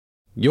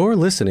You're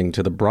listening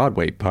to the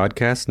Broadway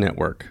Podcast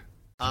Network.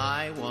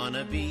 I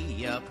wanna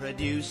be a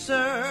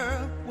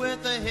producer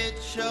with a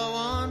hit show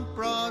on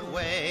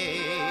Broadway.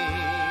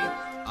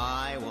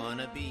 I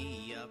wanna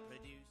be a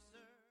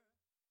producer.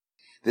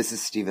 This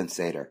is Stephen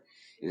Sater.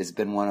 It has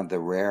been one of the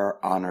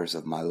rare honors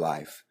of my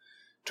life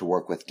to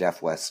work with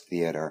Deaf West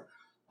Theater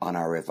on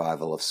our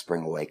revival of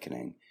Spring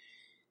Awakening.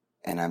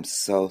 And I'm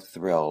so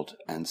thrilled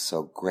and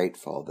so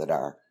grateful that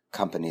our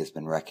company has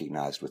been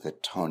recognized with a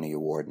Tony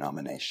Award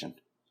nomination.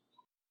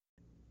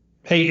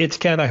 Hey, it's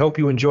Ken. I hope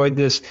you enjoyed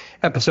this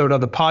episode of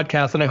the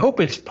podcast, and I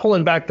hope it's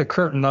pulling back the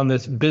curtain on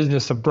this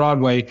business of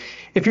Broadway.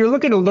 If you're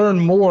looking to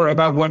learn more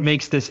about what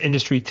makes this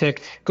industry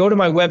tick, go to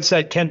my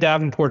website,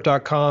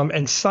 kendavenport.com,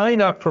 and sign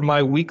up for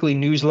my weekly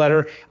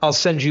newsletter. I'll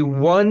send you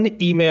one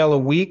email a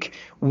week,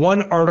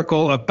 one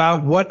article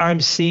about what I'm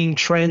seeing,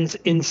 trends,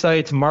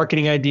 insights,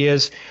 marketing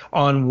ideas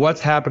on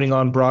what's happening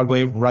on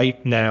Broadway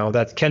right now.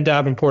 That's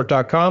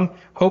kendavenport.com.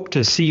 Hope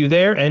to see you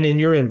there and in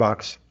your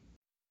inbox.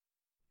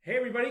 Hey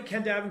everybody,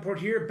 Ken Davenport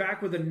here,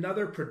 back with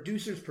another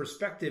Producer's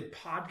Perspective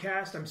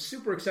podcast. I'm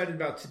super excited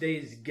about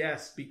today's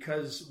guest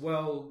because,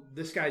 well,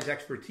 this guy's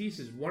expertise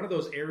is one of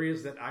those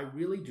areas that I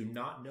really do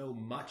not know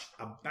much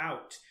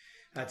about.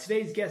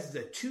 Today's guest is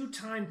a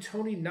two-time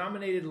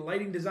Tony-nominated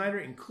lighting designer,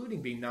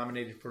 including being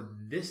nominated for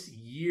this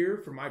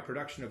year for my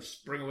production of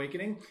Spring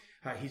Awakening.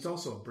 He's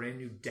also a brand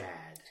new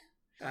dad.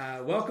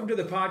 Welcome to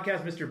the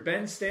podcast, Mr.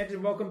 Ben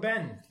Stanton. Welcome,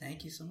 Ben.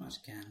 Thank you so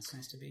much, Ken. It's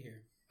nice to be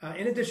here.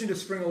 In addition to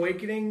Spring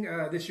Awakening,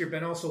 this year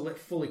Ben also lit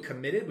Fully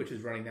Committed, which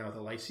is running now at the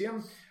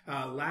Lyceum.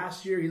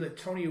 Last year he lit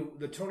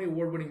the Tony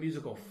Award-winning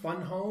musical Fun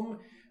Home.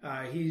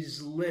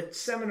 He's lit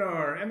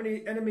Seminar,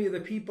 Enemy of the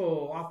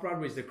People,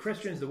 Off-Broadway's The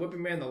Christians, The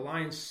Whipping Man, The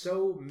Lion,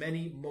 so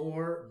many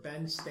more.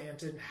 Ben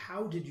Stanton,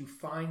 how did you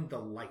find the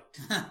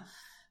light?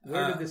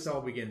 Where did this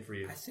all begin for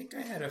you? I think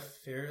I had a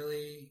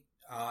fairly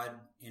odd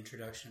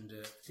introduction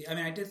to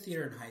I did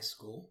theater in high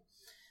school.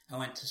 I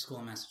went to school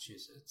in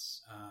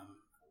Massachusetts.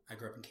 I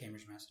grew up in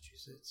Cambridge,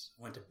 Massachusetts.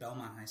 Went to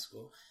Belmont High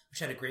School, which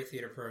had a great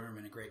theater program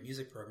and a great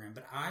music program.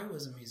 But I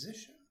was a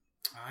musician.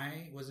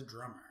 I was a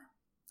drummer.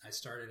 I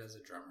started as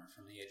a drummer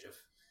from the age of,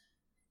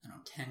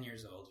 10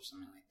 years old or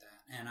something like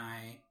that. And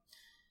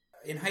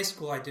in high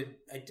school, I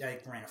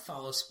ran a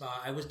follow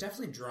spot. I was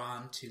definitely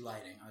drawn to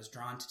lighting. I was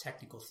drawn to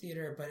technical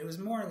theater, but it was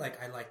more like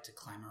I liked to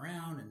climb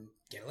around and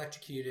get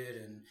electrocuted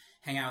and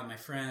hang out with my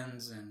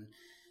friends. And,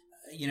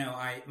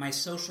 my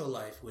social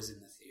life was in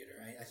the theater.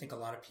 I think a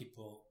lot of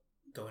people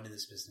go into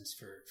this business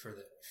for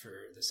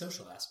the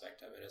social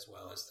aspect of it as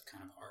well as the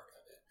kind of art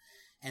of it.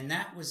 And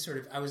that was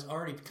I was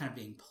already kind of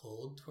being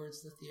pulled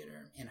towards the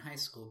theater in high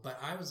school, but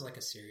I was like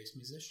a serious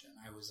musician.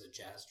 I was a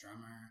jazz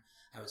drummer.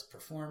 I was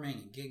performing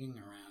and gigging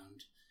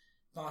around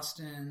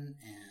Boston,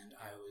 and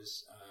I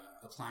was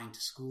applying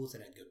to schools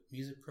that had good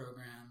music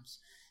programs.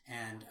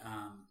 And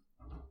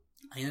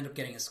I ended up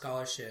getting a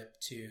scholarship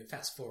to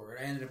UMass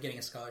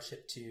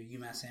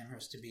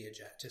Amherst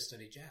to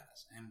study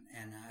jazz.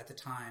 And at the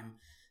time,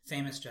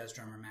 famous jazz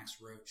drummer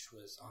Max Roach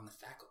was on the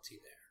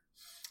faculty there.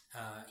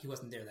 He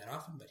wasn't there that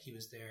often, but he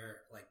was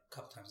there like a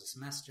couple times a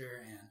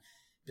semester, and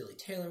Billy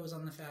Taylor was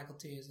on the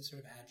faculty as a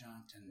sort of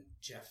adjunct, and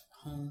Jeff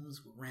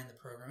Holmes ran the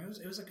program.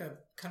 It was like a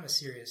kind of a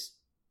serious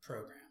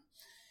program.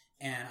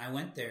 And I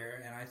went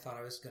there, and I thought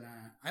I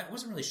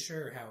wasn't really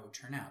sure how it would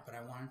turn out, but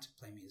I wanted to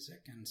play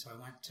music, and so I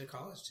went to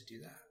college to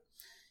do that.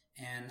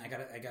 And I got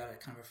a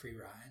kind of a free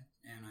ride,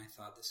 and I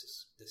thought this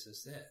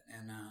is it.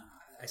 And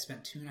I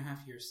spent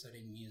 2.5 years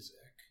studying music,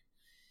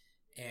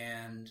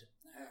 and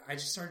I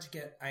just started to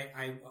get.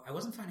 I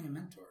wasn't finding a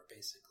mentor.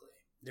 Basically,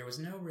 there was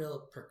no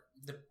real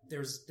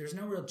there's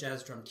no real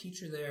jazz drum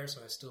teacher there,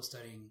 so I was still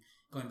studying,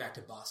 going back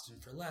to Boston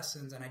for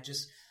lessons, and I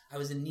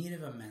was in need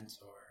of a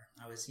mentor.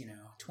 I was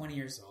 20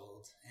 years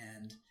old,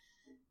 and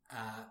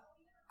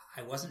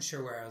I wasn't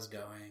sure where I was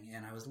going,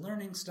 and I was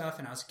learning stuff,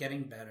 and I was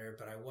getting better,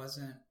 but I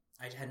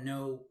had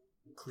no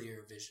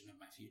clear vision of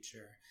my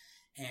future.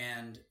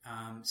 And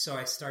so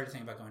I started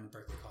thinking about going to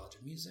Berklee College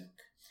of Music,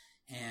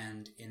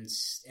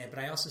 but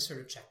I also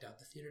sort of checked out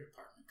the theater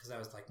department because that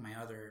was like my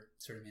other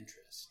sort of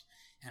interest.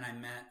 And I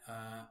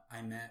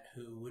met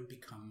who would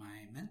become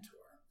my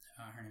mentor.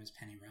 Her name is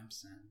Penny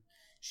Remsen.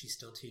 She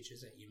still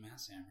teaches at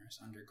UMass Amherst,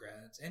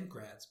 undergrads and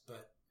grads,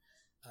 but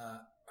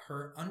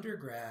her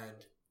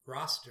undergrad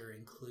roster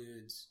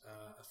includes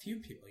a few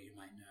people you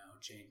might know: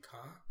 Jane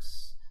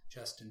Cox,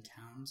 Justin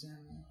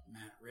Townsend,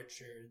 Matt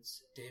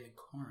Richards, David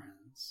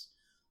Correns.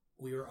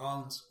 We were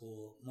all in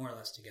school more or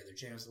less together.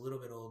 Jane was a little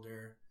bit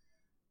older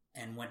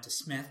and went to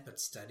Smith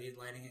but studied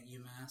lighting at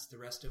UMass. The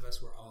rest of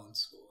us were all in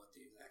school at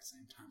the exact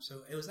same time.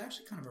 So it was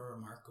actually kind of a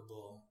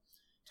remarkable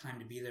time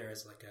to be there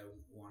as like a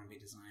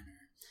wannabe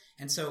designer.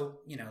 And so,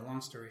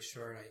 long story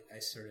short, I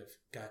sort of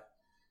got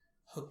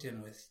hooked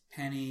in with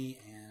Penny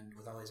and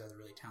with all these other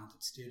really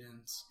talented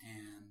students,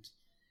 and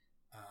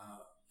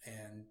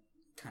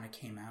kind of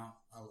came out,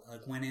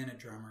 like went in a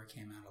drummer,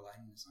 came out a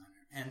lighting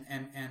designer. And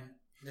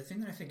the thing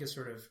that I think is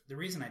sort of the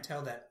reason I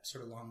tell that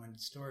sort of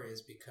long-winded story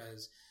is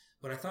because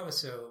what I thought was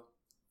so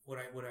what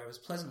I was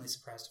pleasantly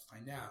surprised to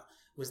find out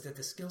was that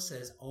the skill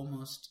set is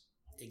almost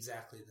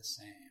exactly the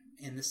same,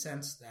 in the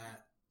sense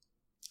that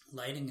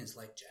lighting is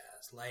like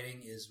jazz.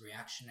 Lighting is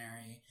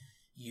reactionary.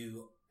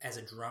 You, as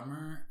a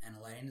drummer and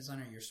a lighting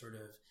designer, you're sort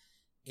of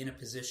in a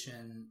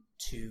position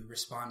to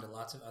respond to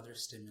lots of other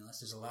stimulus.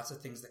 There's lots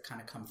of things that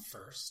kind of come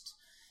first,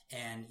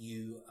 and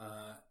you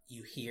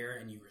hear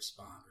and you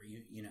respond, or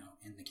you know,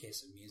 in the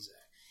case of music.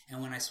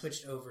 And when I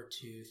switched over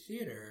to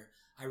theater,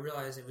 I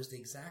realized it was the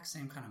exact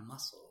same kind of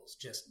muscles,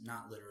 just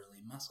not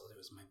literally muscles. It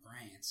was my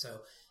brain. So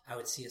I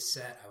would see a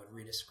set, I would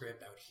read a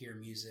script, I would hear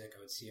music, I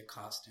would see a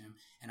costume,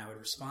 and I would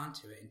respond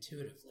to it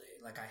intuitively,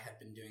 like I had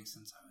been doing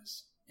since I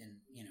was in,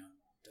 you know,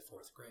 the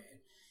 4th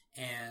grade.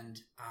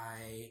 And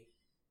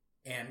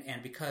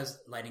and because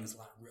lighting is a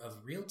lot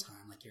of real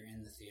time, like you're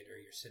in the theater,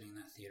 you're sitting in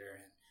that theater,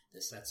 and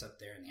the set's up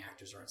there and the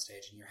actors are on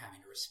stage and you're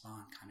having to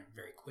respond kind of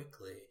very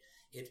quickly.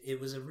 It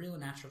was a real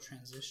natural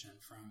transition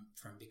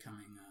from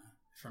becoming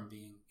from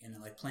being in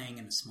like playing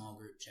in a small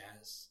group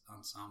jazz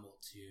ensemble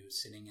to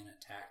sitting in a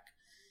tech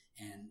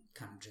and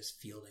kind of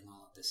just fielding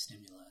all of this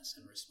stimulus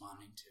and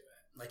responding to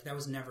it. Like that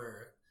was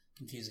never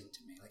confusing to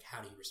me. Like,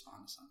 how do you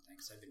respond to something?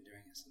 Because I've been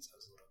doing it since I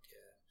was a little kid.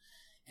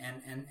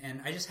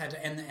 And I just had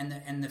to,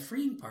 and the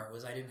freeing part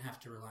was I didn't have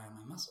to rely on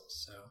my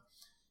muscles.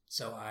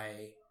 So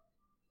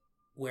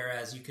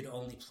whereas you could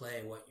only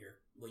play what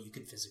you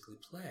could physically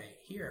play,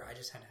 here I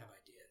just had to have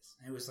ideas.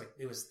 And I was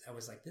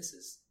like, this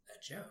is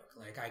a joke.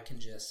 Like, I can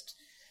just,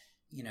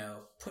 you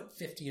know, put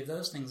 50 of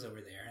those things over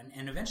there.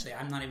 And eventually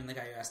I'm not even the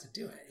guy who has to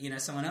do it. You know,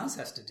 someone else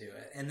has to do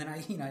it. And then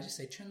I just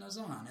say, turn those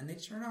on, and they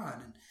turn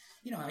on. And,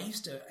 you know, I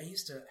used to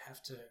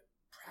have to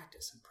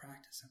practice and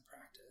practice and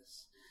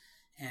practice.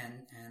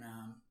 And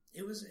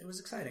it was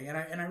exciting.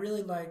 And I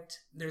really liked,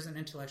 there's an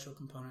intellectual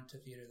component to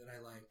theater that I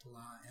liked a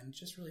lot, and it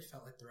just really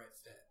felt like the right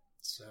fit.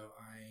 So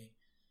I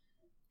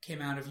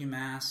came out of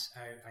UMass.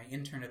 I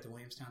interned at the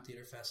Williamstown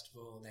Theater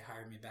Festival. They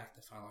hired me back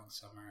the following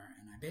summer,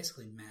 and I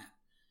basically met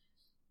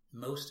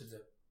most of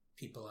the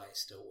people I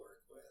still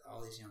work with,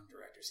 all these young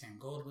directors. Sam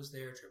Gold was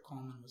there, Trip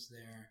Coleman was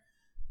there,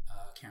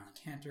 Carolyn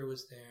Cantor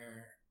was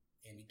there,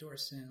 Andy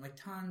Dorson, like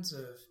tons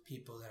of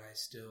people that I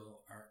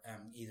still are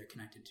either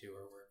connected to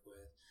or work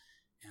with.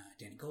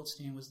 Danny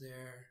Goldstein was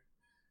there.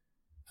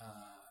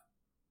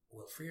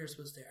 Will Frears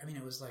was there. I mean,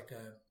 it was like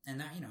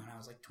and I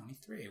was like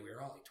 23. We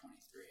were all like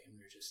 23, and we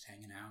were just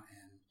hanging out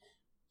and,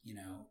 you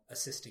know,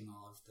 assisting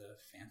all of the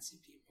fancy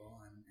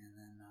people.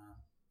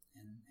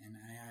 And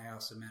I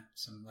also met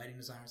some lighting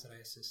designers that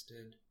I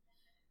assisted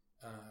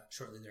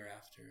shortly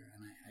thereafter.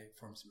 And I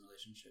formed some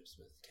relationships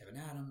with Kevin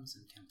Adams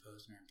and Ken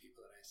Posner and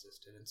people that I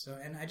assisted.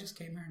 And I just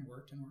came here and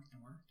worked. And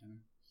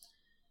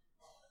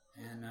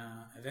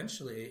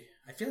eventually,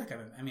 I feel like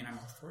I'm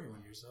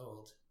 41 years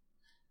old.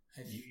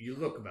 You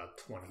look about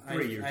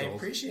 23 years old. I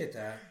appreciate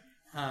that.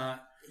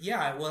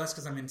 Yeah, well, that's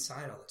because I'm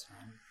inside all the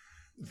time.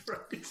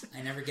 Right.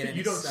 I never get any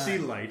You don't sun. see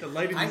light. A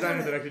lighting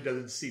designer that actually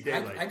doesn't see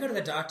daylight. I go to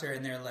the doctor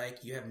and they're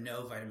like, you have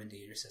no vitamin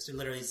D in your system.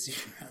 Literally zero.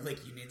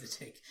 Like, you need to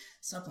take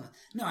supplements.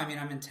 No, I mean,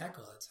 I'm in tech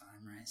all the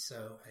time, right?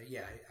 So,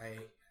 yeah,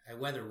 I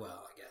weather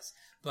well, I guess.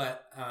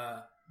 But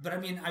I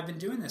mean, I've been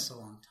doing this a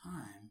long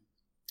time.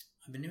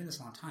 And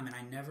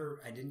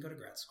I didn't go to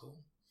grad school.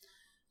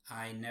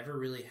 I never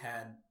really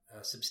had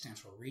a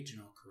substantial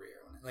regional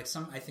career.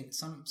 I think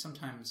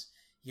sometimes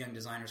young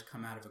designers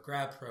come out of a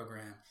grad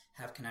program,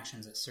 have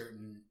connections at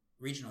certain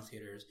regional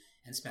theaters,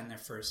 and spend their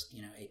first,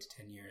 8 to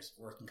 10 years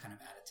working kind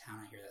of out of town.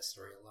 I hear that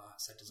story a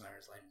lot. Set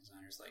designers, lighting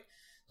designers,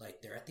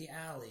 like they're at the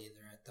Alley,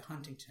 they're at the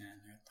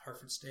Huntington, they're at the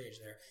Hartford Stage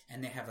there,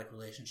 and they have like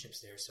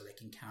relationships there, so they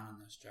can count on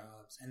those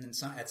jobs. And then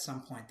at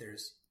some point,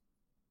 there's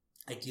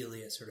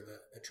ideally a sort of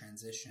a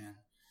transition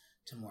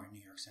to more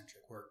New York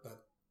centric work.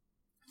 But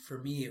for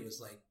me, it was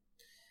like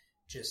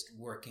just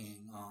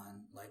working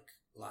on like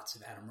lots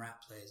of Adam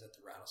Rapp plays at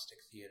the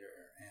Rattlestick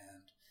Theater,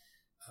 and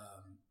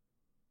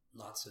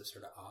lots of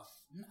sort of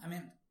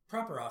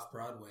proper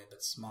off-Broadway,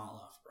 but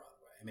small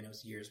off-Broadway. I mean, it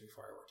was years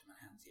before I worked at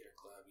Manhattan Theater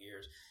Club,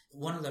 years.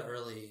 One of the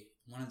early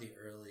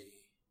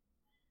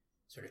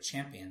sort of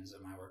champions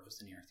of my work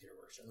was the New York Theater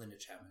Workshop. Linda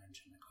Chapman and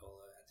Jim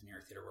Nicola at the New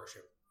York Theater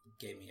Workshop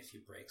gave me a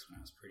few breaks when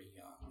I was pretty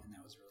young, and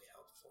that was really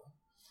helpful.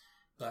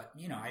 But,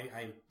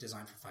 I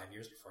designed for 5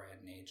 years before I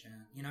had an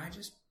agent.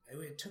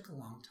 It took a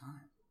long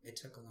time.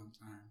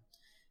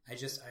 I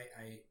just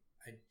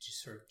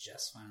sort of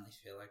just finally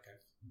feel like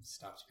I've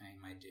stopped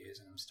paying my dues,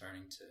 and I'm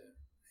starting to,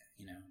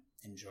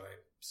 enjoy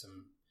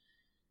some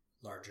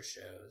larger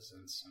shows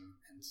and some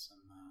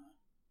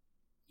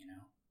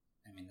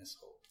this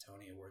whole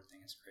Tony Award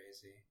thing is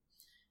crazy.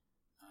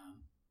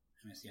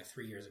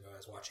 3 years ago I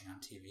was watching on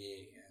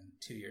TV, and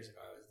 2 years ago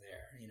I was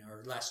there,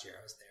 or last year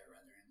I was there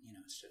rather.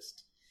 And, it's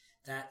just,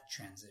 that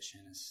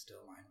transition is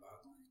still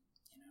mind-boggling,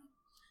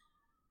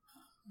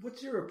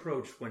 What's your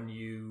approach when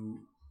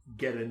you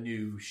get a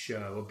new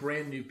show, a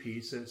brand new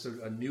piece,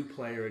 a new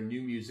player, a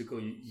new musical?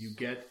 You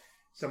get,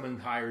 someone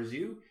hires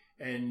you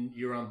and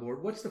you're on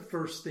board. What's the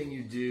first thing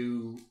you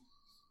do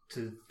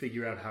to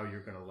figure out how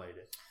you're going to light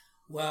it?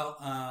 Well,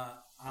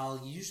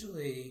 I'll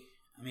usually,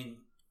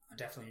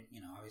 definitely,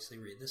 obviously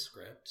read the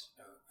script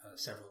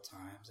several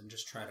times and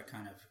just try to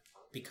kind of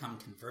become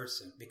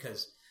conversant,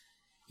 because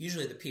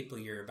usually the people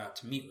you're about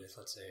to meet with,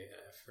 let's say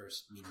a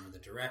first meeting with the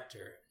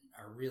director,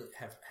 are really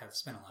have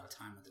spent a lot of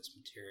time with this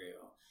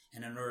material.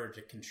 And in order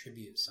to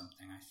contribute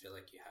something, I feel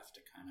like you have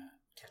to kind of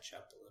catch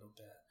up a little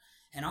bit.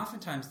 And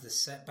oftentimes the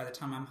set, by the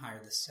time I'm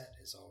hired, the set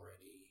is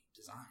already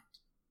designed.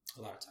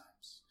 A lot of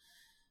times.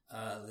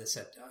 The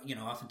set,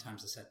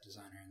 oftentimes the set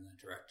designer and the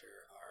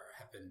director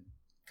have been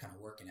kind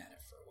of working at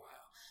it for a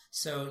while.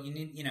 So you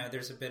need,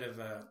 there's a bit of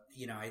a,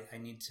 I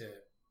need to,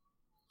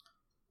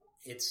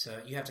 it's,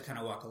 you have to kind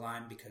of walk a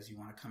line, because you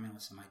want to come in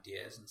with some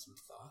ideas and some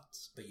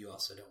thoughts, but you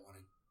also don't want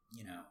to,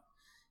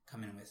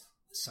 come in with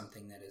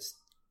something that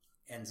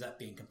ends up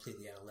being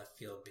completely out of left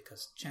field,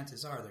 because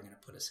chances are they're going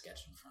to put a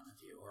sketch in front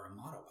of you or a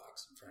model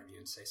box in front of you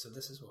and say, so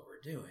this is what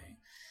we're doing.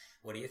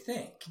 What do you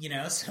think?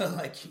 So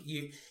like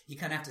you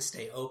kind of have to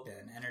stay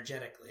open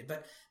energetically.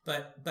 But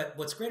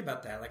what's great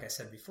about that, like I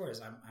said before, is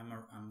I'm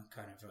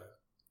kind of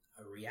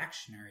a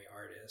reactionary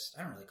artist.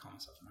 I don't really call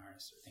myself an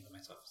artist or think of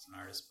myself as an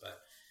artist, but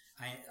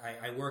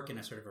I work in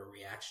a sort of a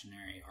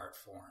reactionary art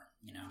form.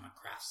 I'm a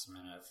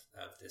craftsman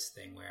of this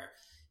thing where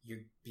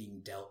you're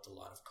being dealt a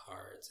lot of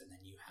cards, and then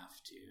you have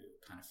to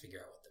kind of figure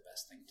out what the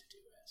best thing to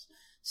do is.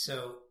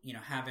 So,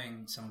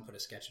 having someone put a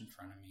sketch in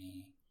front of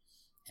me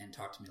and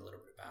talk to me a little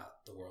bit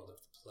about the world of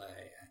the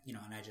play,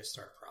 and I just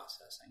start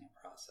processing.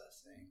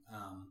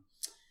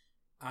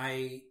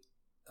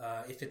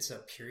 If it's a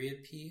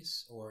period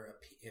piece or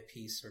a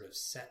piece sort of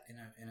set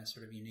in a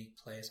sort of unique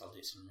place, I'll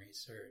do some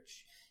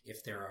research.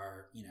 If there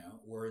are,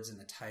 words in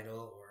the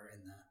title or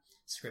in the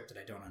script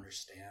that I don't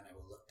understand, I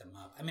will look them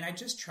up. I mean, I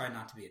just try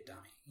not to be a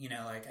dummy,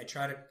 I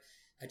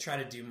try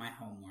to do my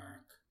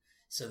homework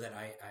so that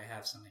I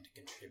have something to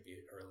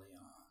contribute early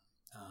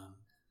on.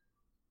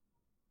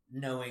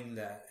 Knowing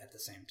that at the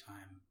same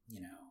time,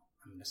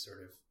 I'm going to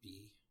sort of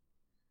be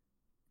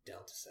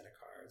dealt a set of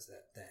cards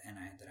that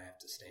I have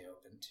to stay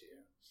open to.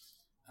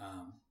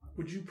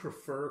 Would you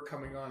prefer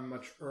coming on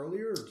much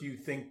earlier, or do you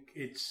think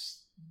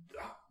it's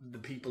the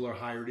people are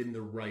hired in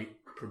the right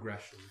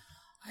progression?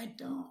 I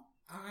don't.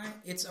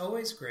 It's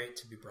always great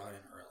to be brought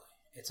in early.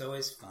 It's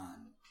always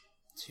fun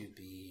to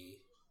be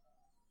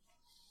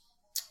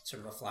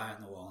sort of a fly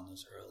on the wall in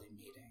those early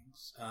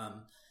meetings.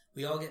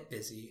 We all get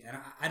busy, and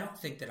I don't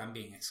think that I'm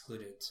being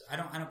excluded. I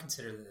don't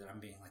consider that I'm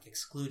being like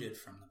excluded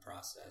from the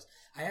process.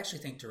 I actually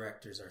think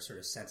directors are sort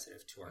of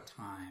sensitive to our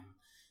time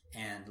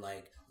and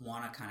like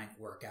want to kind of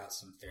work out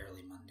some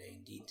fairly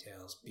mundane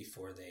details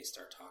before they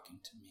start talking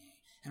to me.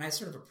 And I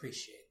sort of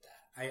appreciate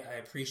that. I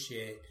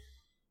appreciate,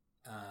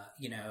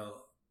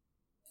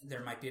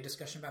 there might be a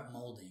discussion about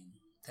molding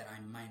that I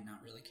might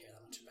not really care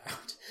that much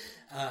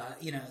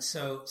about.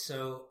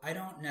 So I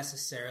don't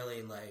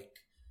necessarily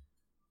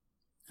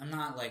I'm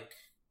not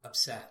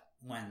upset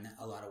when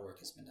a lot of work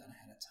has been done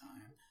ahead of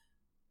time.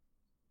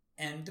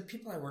 And the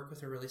people I work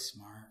with are really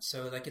smart.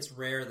 So it's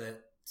rare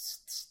that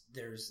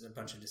there's a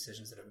bunch of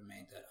decisions that have been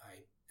made that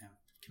I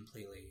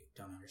completely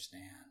don't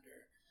understand,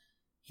 or,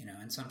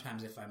 and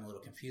sometimes if I'm a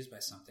little confused by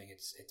something,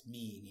 it's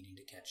me needing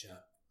to catch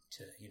up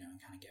to,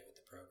 and kind of get with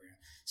the program.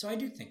 So I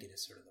do think it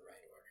is sort of the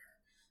right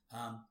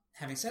order.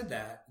 Having said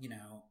that,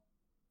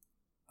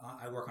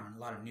 I work on a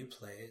lot of new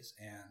plays,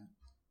 and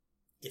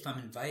if I'm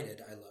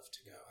invited, I love to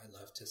go. I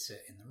love to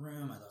sit in the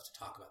room. I love to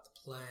talk about the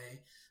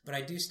play. But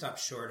I do stop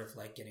short of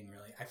getting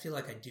really... I feel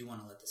like I do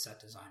want to let the set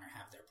designer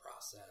have their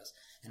process.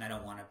 And I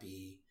don't want to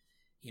be...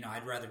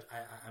 I'd rather...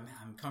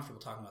 I'm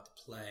comfortable talking about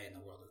the play and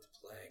the world of the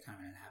play kind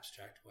of in an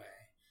abstract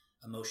way,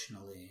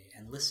 emotionally,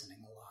 and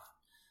listening a lot.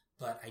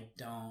 But I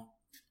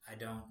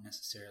don't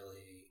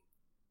necessarily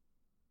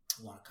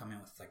want to come in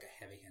with a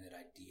heavy-handed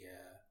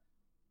idea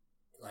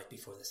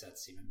before the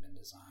set's even been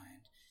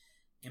designed.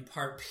 In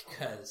part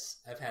because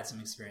I've had some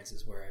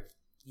experiences where I've,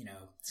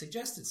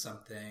 suggested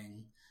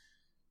something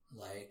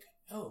like,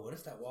 oh, what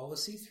if that wall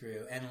was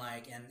see-through? And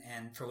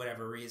and for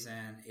whatever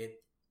reason,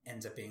 it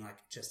ends up being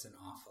just an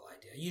awful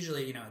idea.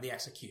 Usually, the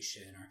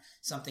execution or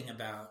something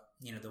about,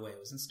 the way it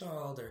was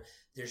installed, or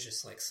there's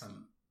just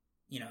some,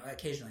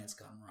 occasionally it's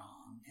gone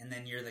wrong. And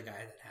then you're the guy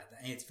that had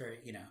that. And it's very,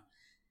 and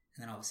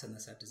then all of a sudden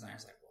the set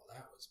designer's like, well,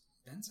 that was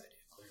Ben's idea,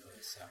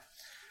 clearly.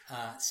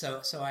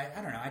 So I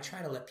don't know. I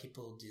try to let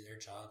people do their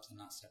jobs and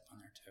not step on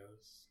their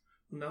toes.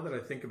 Now that I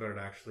think about it,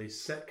 actually,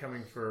 set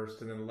coming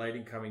first and then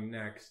lighting coming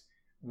next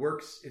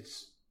works.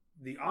 It's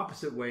the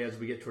opposite way as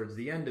we get towards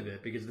the end of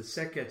it, because the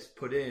set gets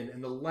put in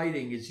and the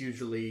lighting is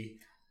usually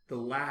the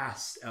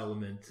last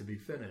element to be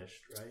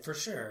finished, right? For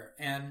sure.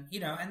 And,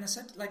 and the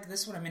set,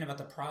 this is what I mean about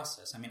the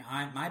process. I mean,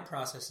 my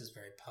process is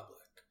very public.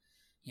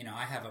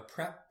 I have a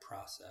prep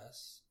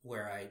process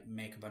where I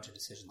make a bunch of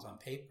decisions on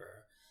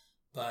paper,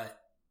 but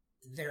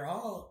they're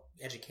all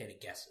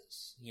educated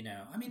guesses,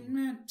 I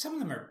mean, some of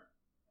them are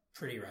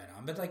pretty right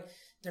on, but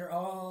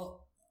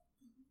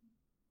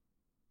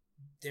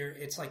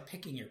it's like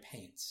picking your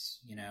paints,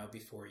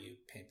 before you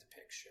paint the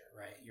picture,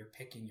 right? You're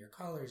picking your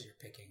colors, you're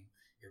picking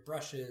your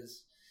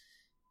brushes,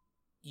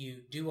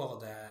 you do all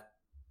that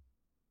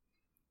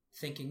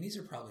thinking these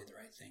are probably the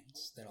right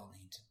things that I'll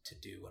need to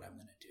do what I'm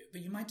going to do.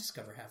 But you might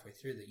discover halfway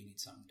through that you need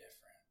something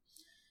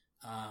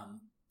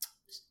different.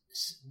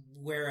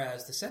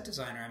 Whereas the set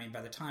designer, I mean,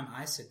 by the time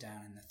I sit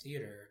down in the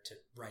theater to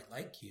write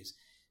light cues,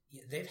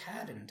 they've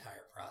had an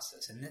entire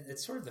process, and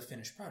it's sort of the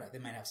finished product. They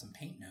might have some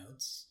paint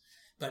notes,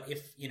 but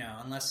if,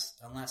 unless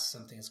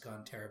something has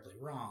gone terribly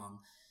wrong,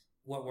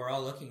 what we're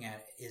all looking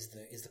at is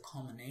the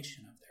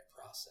culmination of their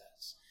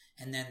process.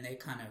 And then they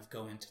kind of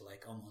go into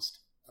like almost,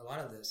 a lot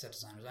of the set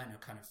designers I know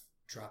kind of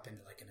drop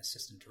into like an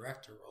assistant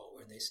director role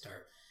where they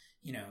start,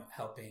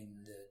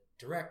 helping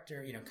the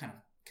director, kind of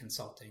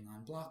consulting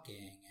on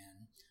blocking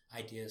and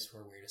ideas for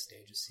where to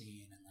stage a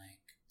scene and like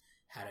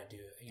how to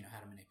do, how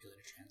to manipulate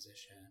a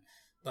transition.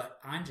 But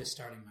I'm just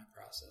starting my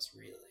process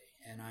really,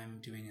 and I'm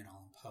doing it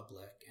all in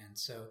public. And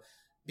so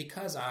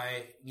because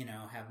I,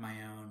 have my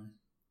own,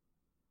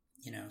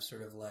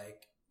 sort of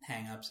like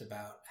hang-ups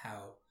about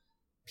how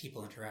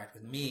people interact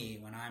with me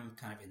when I'm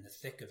kind of in the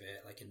thick of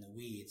it, like in the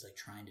weeds, like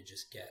trying to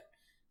just get,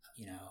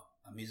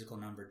 a musical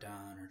number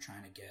done or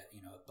trying to get,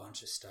 a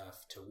bunch of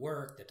stuff to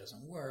work that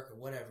doesn't work or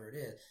whatever it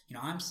is.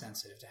 I'm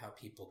sensitive to how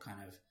people kind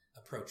of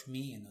approach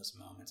me in those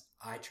moments.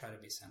 I try to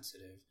be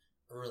sensitive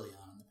early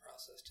on in the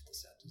process to the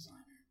set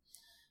designer,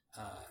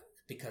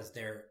 because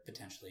they're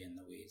potentially in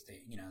the weeds.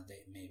 They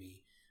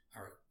maybe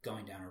are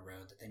going down a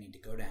road that they need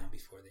to go down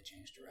before they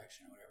change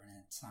direction or whatever.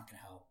 And it's not going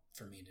to help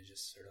for me to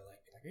just sort of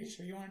like, be like, are you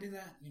sure you want to do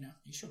that?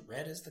 You sure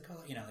red is the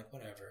color? Like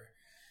whatever.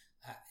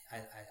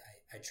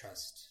 I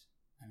trust.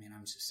 I mean,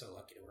 I'm just so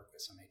lucky to work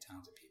with so many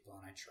talented people,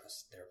 and I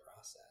trust their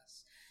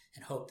process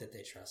and hope that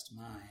they trust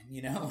mine,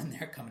 when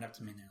they're coming up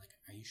to me and they're like,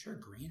 are you sure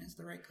green is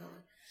the right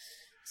color?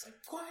 It's like,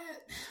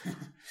 quiet.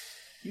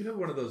 You have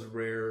one of those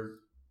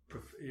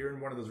you're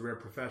in one of those rare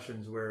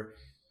professions where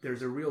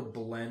there's a real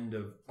blend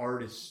of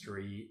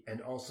artistry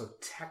and also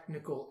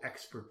technical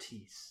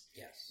expertise.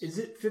 Yes. Is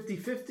it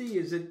 50-50?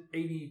 Is it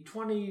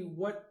 80-20?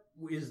 What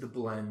is the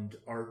blend,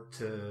 art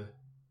to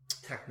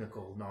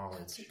technical knowledge?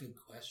 That's a good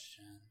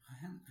question. I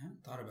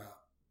haven't thought about.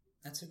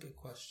 That's a good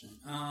question.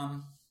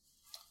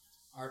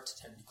 Art to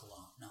technical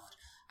knowledge.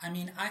 I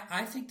mean,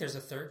 I think there's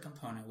a third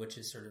component, which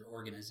is sort of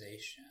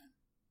organization.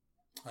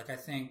 Like I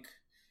think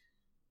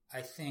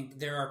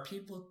there are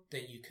people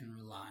that you can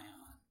rely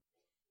on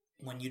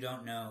when you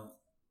don't know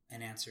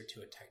an answer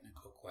to a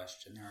technical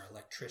question. There are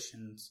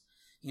electricians.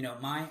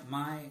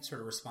 My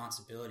sort of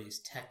responsibilities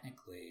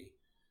technically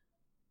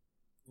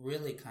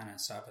really kind of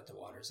stop at the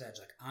water's edge.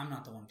 Like, I'm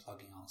not the one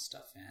plugging all the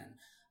stuff in.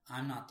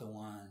 I'm not the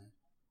one,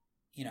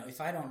 if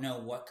I don't know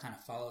what kind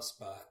of follow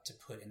spot to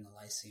put in the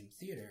Lyceum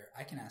Theater,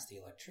 I can ask the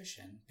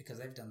electrician because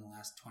they've done the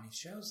last 20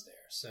 shows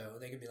there. So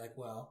they could be like,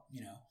 well,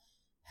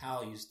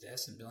 Hal used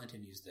this and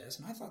Billington used this,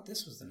 and I thought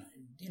this was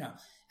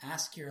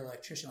ask your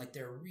electrician. Like,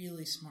 they're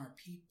really smart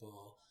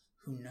people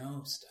who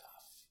know stuff.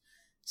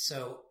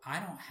 So I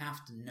don't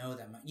have to know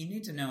that much. You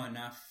need to know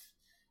enough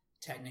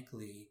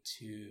technically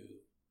to,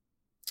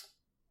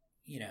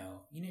 you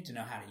need to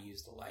know how to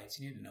use the lights.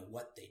 You need to know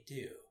what they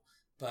do.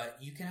 But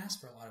you can ask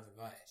for a lot of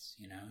advice.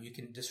 You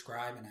can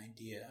describe an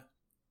idea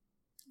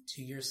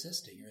to your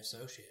assistant, your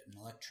associate, an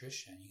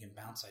electrician. You can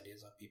bounce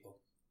ideas off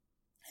people,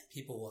 and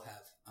people will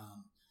have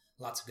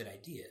lots of good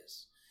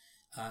ideas.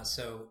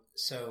 So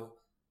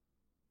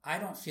I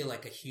don't feel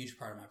like a huge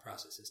part of my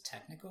process is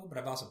technical, but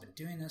I've also been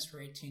doing this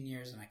for 18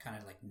 years, and I kind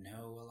of like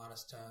know a lot of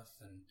stuff.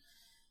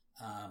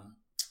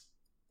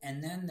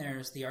 And then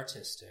there's the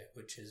artistic,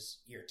 which is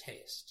your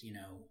taste,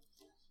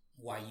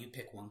 why you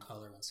pick one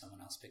color when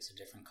someone else picks a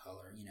different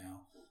color,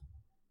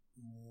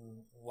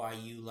 why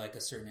you like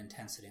a certain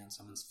intensity on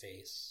someone's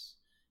face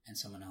and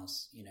someone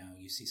else,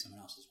 you see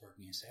someone else's work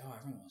and you say, oh,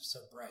 everyone was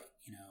so bright,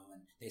 and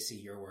they see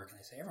your work and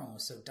they say, everyone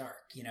was so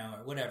dark,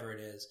 or whatever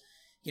it is.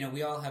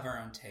 We all have our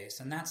own taste,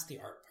 and that's the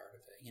art part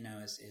of it,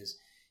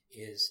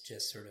 is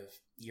just sort of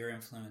your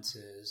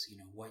influences,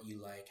 what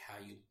you like,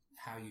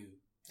 how you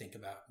think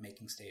about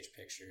making stage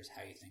pictures,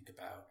 how you think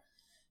about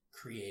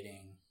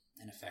creating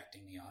and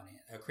affecting the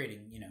audience,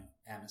 creating,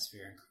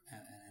 atmosphere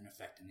and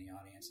affecting the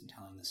audience and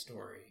telling the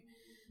story.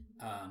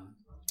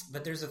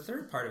 But there's a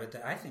third part of it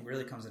that I think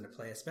really comes into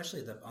play,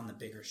 especially on the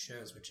bigger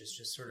shows, which is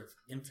just sort of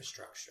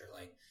infrastructure,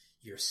 like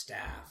your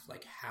staff,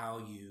 like how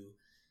you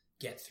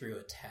get through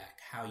a tech,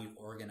 how you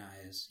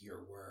organize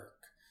your work,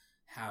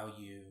 how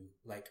you,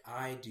 like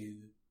I do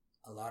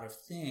a lot of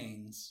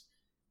things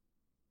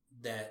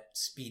that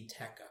speed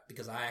tech up,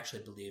 because I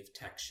actually believe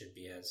tech should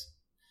be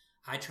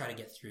I try to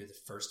get through the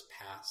first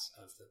pass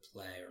of the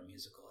play or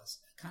musical as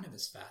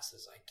fast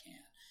as I can.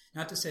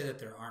 Not to say that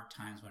there aren't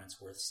times when it's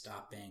worth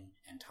stopping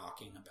and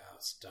talking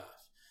about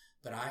stuff,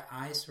 but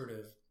I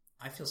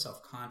feel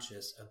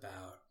self-conscious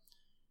about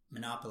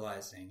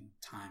monopolizing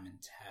time in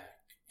tech,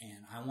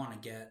 and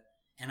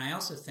I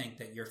also think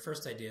that your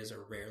first ideas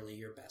are rarely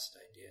your best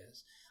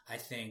ideas. I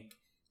think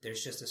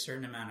there's just a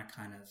certain amount of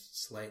kind of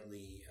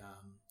slightly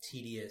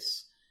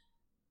tedious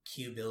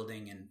cue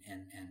building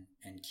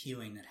and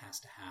cueing that has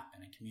to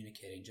happen, and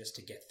communicating just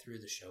to get through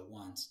the show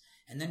once.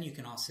 And then you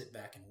can all sit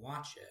back and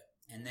watch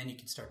it, and then you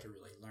can start to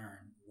really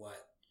learn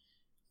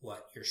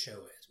what your show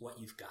is, what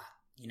you've got,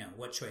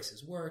 what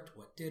choices worked,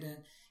 what didn't.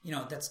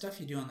 That stuff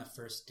you do on the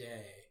first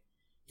day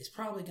is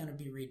probably going to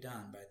be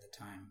redone by the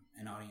time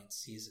an audience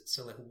sees it.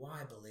 So, like,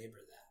 why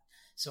belabor that?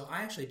 So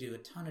I actually do a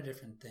ton of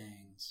different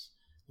things,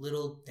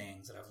 little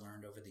things that I've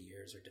learned over the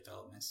years or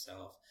developed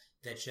myself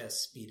that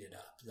just speed it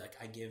up. Like,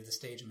 I give the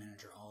stage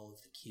manager all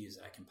of the cues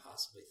that I can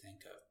possibly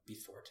think of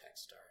before tech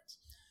starts,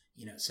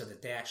 so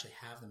that they actually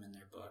have them in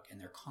their book and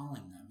they're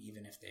calling them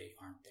even if they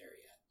aren't there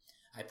yet.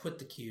 I put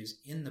the cues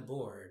in the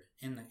board,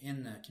 in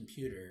the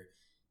computer.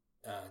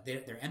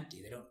 They're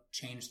empty. They don't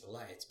change the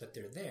lights, but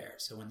they're there.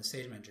 So when the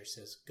stage manager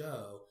says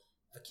go,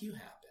 a cue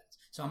happens.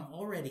 So I'm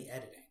already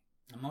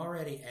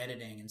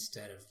editing.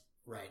 Instead of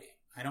writing.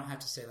 I don't have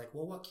to say, like,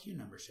 well, what cue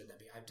number should that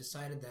be? I've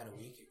decided that a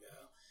week ago.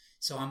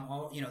 So I'm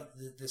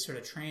the sort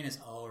of train is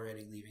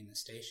already leaving the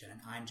station,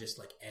 and I'm just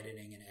like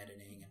editing and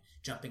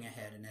jumping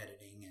ahead and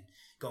editing and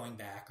going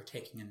back or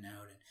taking a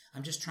note. And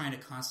I'm just trying to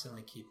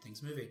constantly keep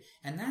things moving.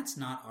 And that's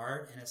not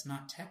art and it's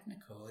not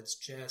technical. It's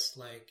just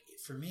like,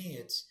 for me,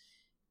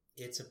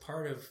 it's a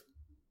part of,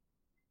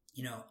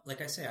 like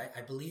I say,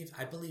 I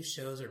believe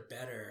shows are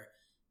better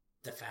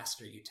the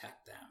faster you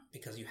tech them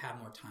because you have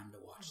more time to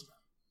watch them.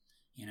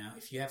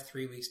 If you have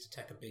 3 weeks to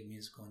tech a big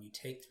musical and you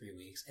take 3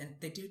 weeks, and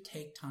they do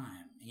take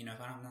time.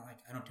 If I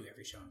don't do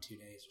every show in 2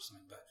 days or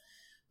something,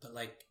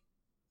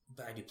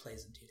 but I do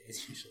plays in 2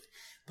 days usually.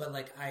 But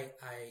like I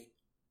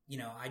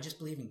just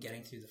believe in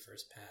getting through the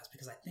first pass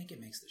because I think it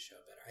makes the show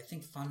better. I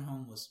think Fun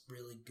Home was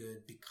really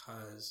good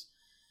because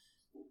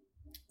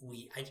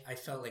I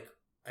felt like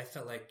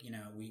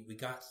we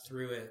got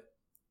through it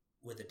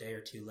with a day or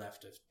two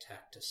left of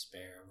tech to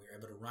spare. We were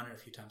able to run it a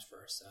few times for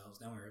ourselves.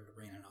 Then we were able to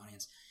bring in an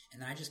audience.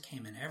 And then I just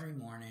came in every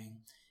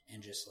morning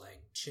and just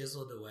like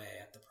chiseled away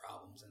at the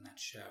problems in that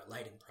show,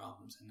 lighting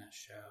problems in that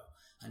show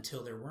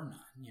until there were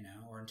none,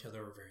 or until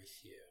there were very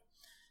few.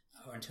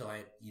 Or until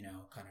I,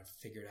 kind of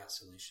figured out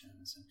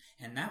solutions.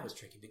 And that was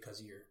tricky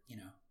because you're,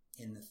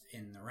 in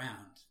the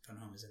round. Fun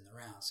Home is in the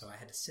round. So I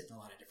had to sit in a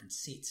lot of different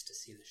seats to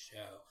see the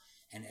show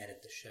and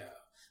edit the show.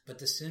 But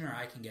the sooner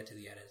I can get to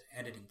the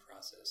editing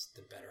process,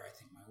 the better I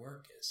think my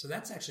work is. So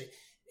that's actually,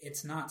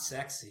 it's not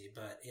sexy,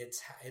 but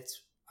it's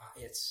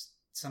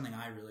something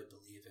I really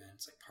believe in.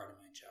 It's like part of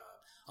my job.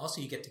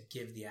 Also, you get to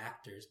give the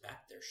actors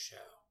back their show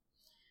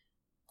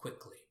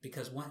quickly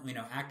because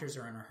actors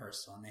are in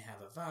rehearsal and they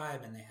have a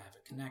vibe and they have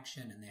a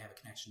connection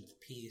to the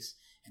piece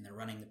and they're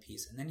running the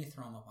piece, and then you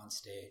throw them up on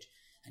stage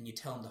and you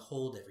tell them to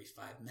hold every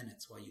 5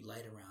 minutes while you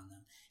light around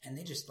them, and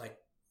they just like,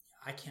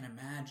 I can't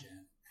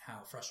imagine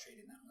how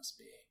frustrating that must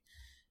be.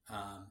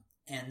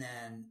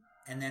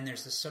 And then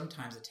there's this,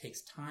 sometimes it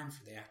takes time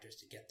for the actors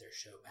to get their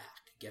show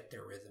back, to get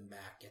their rhythm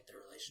back, get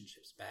their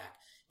relationships back,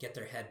 get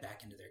their head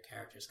back into their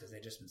characters because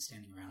they've just been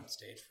standing around on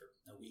stage for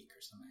a week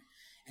or something.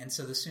 And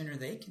so the sooner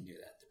they can do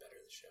that, the better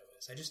the show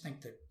is. I just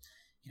think that,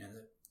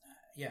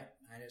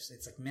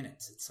 it's like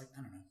minutes. It's like,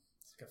 I don't know,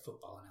 it's like a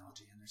football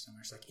analogy in there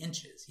somewhere. It's like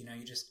inches, you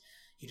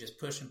just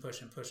push and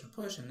push and push and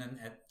push. And then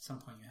at some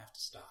point you have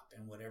to stop.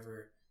 And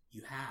whatever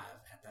you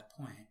have at that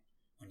point,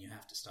 when you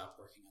have to stop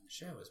working on the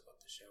show, is what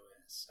the show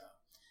is. So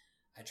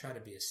I try to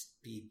be a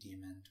speed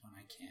demon when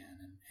I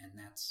can, and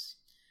that's,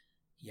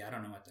 I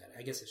don't know what that,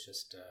 I guess it's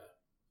just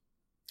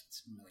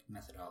it's like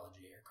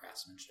methodology or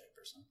craftsmanship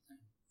or something.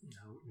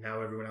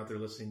 Now everyone out there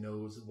listening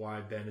knows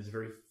why Ben is a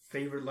very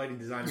favorite lighting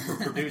designer for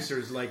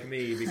producers like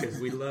me, because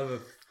we love a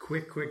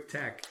quick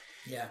tech.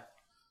 Yeah.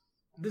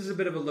 This is a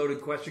bit of a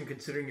loaded question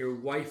considering your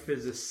wife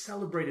is a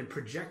celebrated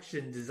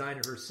projection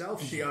designer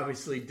herself. She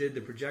obviously did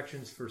the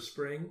projections for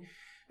Spring.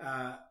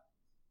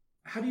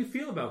 How do you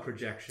feel about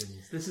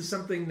projections? This is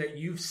something that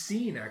you've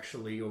seen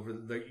actually over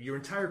your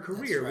entire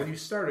career. Right. When you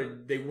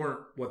started, they weren't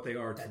what they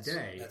are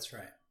today. That's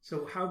right.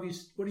 So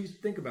what do you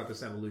think about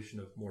this evolution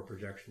of more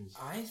projections?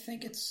 I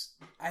think it's,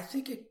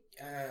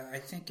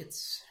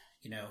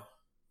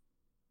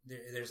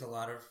 there's a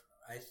lot of,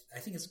 I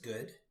think it's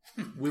good.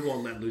 We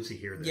won't let Lucy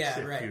hear this. Yeah,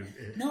 right.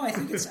 No, I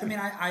think it's,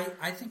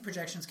 I think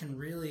projections can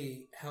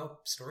really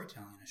help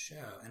storytelling in a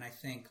show. And I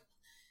think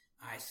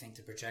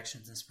the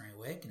projections in Spring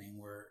Awakening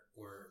were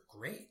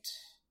great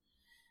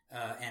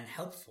and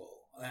helpful.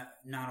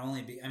 Not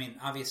only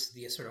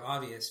obviously the sort of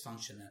obvious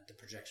function that the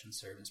projection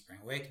served in Spring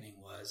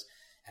Awakening was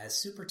as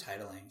super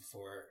titling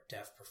for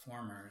deaf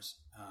performers,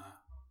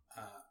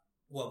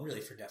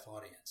 really for deaf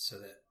audience, so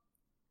that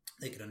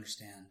they could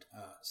understand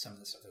some of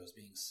the stuff that was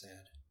being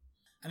said.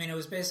 It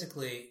was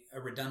basically a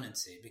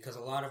redundancy because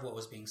a lot of what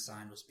was being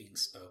signed was being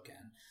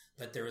spoken,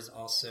 but there was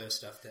also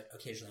stuff that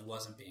occasionally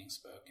wasn't being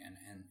spoken,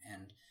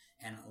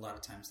 and a lot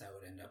of times that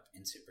would end up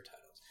in super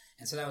titles.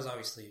 And so that was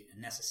obviously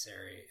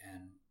necessary,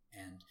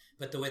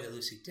 but the way that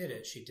Lucy did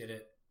it, she did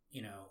it,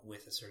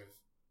 with a sort of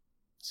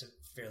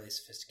fairly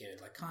sophisticated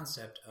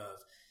concept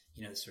of,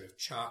 the sort of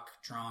chalk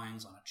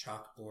drawings on a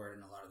chalkboard,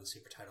 and a lot of the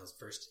super titles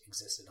first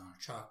existed on a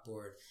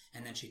chalkboard,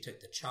 and then she took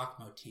the chalk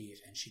motif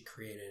and she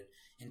created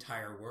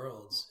entire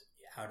worlds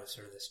out of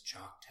sort of this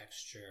chalk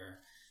texture,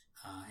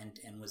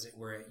 and was it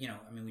where,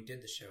 we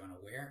did the show in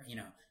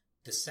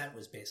the set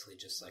was basically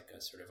just like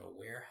a sort of a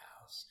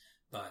warehouse,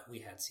 but we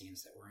had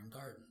scenes that were in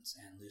gardens,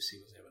 and Lucy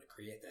was able to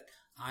create that.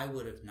 I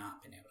would have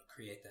not been able to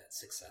create that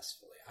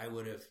successfully. I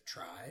would have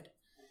tried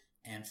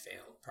and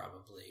failed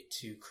probably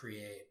to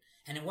create,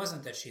 and it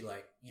wasn't that she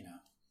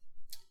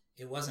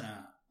it wasn't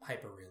a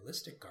hyper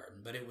realistic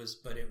garden, but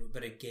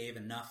it gave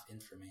enough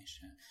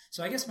information.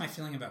 So I guess my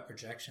feeling about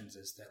projections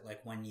is that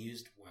like when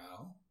used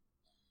well,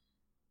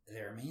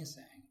 they're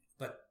amazing,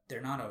 but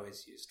they're not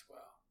always used well.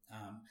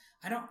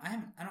 I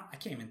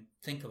can't even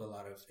think of a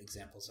lot of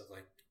examples of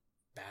like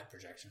bad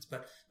projections,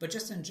 but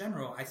just in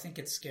general, I think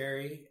it's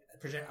scary.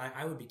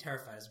 I would be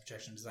terrified as a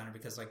projection designer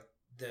because like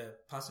the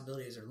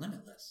possibilities are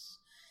limitless.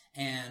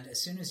 And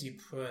as soon as you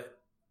put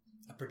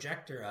a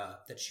projector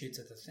up that shoots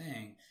at the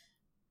thing,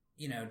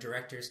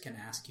 directors can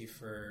ask you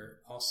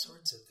for all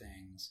sorts of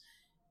things.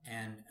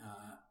 And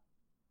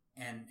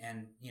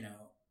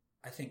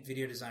I think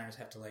video designers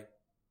have to like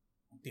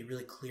be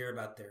really clear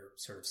about their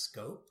sort of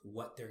scope,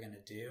 what they're going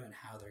to do and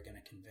how they're going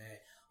to convey,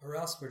 or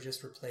else we're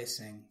just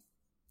replacing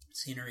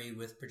scenery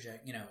with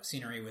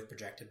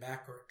projected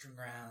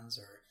backgrounds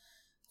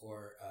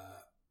or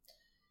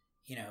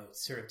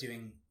sort of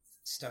doing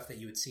stuff that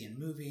you would see in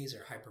movies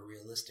or hyper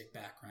realistic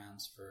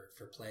backgrounds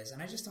for plays.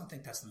 And I just don't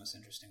think that's the most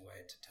interesting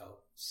way to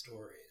tell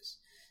stories.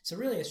 So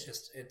really I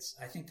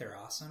think they're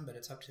awesome, but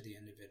it's up to the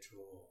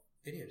individual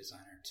video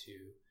designer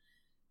to,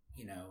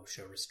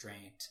 show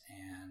restraint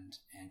and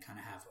kind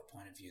of have a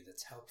point of view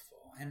that's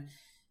helpful. And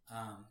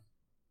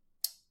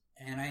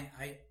I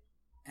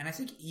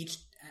think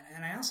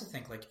I also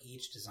think like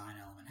each design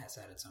element has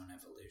had its own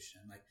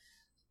evolution, like,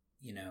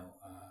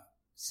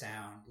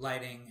 sound,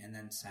 lighting, and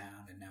then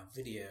sound, and now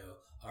video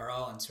are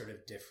all in sort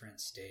of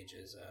different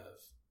stages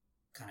of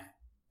kind of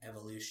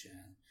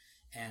evolution.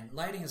 And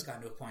lighting has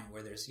gotten to a point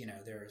where I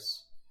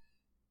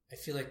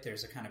feel like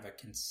there's a kind of a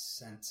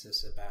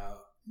consensus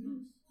about,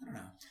 I don't know.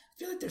 I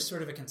feel like there's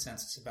sort of a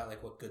consensus about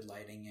like what good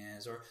lighting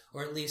is, or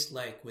at least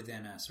like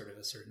within a sort of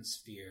a certain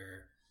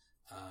sphere,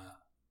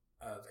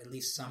 of at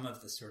least some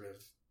of the sort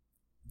of,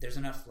 there's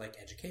enough like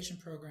education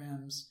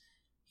programs,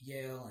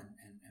 Yale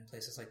and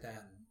places like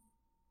that,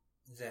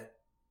 that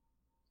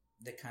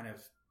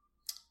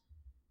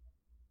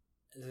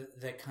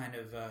kind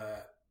of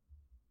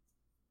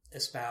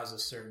espouse a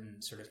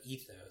certain sort of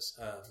ethos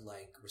of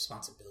like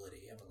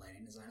responsibility of a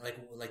lighting designer,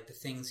 like the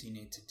things you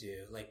need to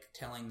do, like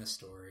telling the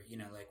story,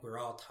 like we're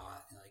all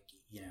taught, like,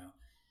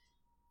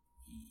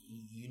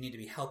 you need to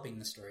be helping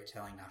the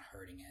storytelling, not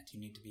hurting it. You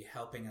need to be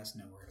helping us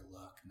know where to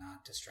look,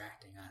 not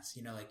distracting us,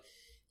 and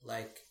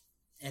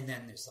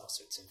then there's all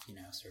sorts of,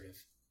 sort of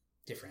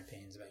different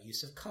opinions about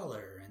use of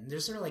color. And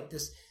there's sort of like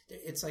this,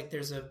 it's like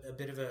there's a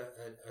bit of a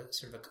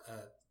sort of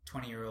a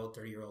 20-year-old,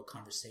 30-year-old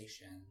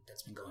conversation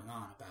that's been going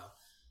on about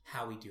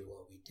how we do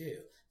what we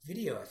do.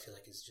 Video, I feel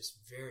like, is just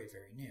very,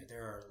 very new.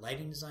 There are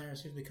lighting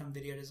designers who've become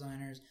video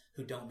designers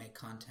who don't make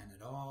content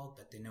at all,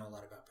 but they know a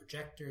lot about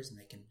projectors and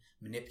they can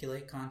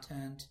manipulate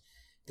content.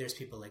 There's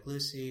people like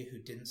Lucy who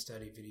didn't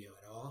study video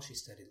at all. She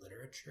studied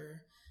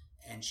literature,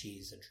 and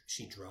she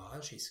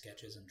draws, she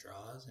sketches and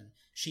draws, and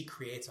she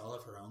creates all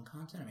of her own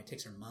content. I mean, it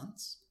takes her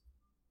months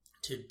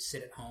to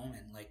sit at home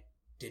and like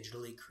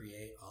digitally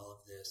create all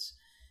of this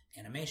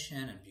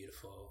animation and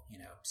beautiful,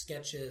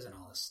 sketches and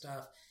all this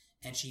stuff.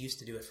 And she used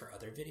to do it for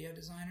other video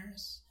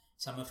designers,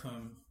 some of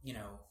whom,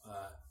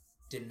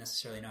 didn't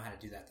necessarily know how to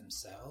do that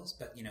themselves.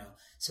 But,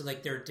 so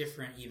like there are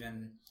different,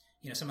 even,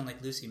 someone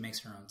like Lucy makes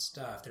her own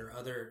stuff. There are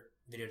other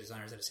video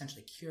designers that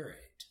essentially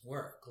curate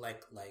work,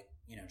 like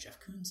Jeff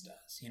Koons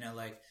does,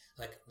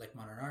 like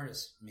modern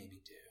artists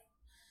maybe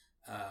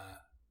do.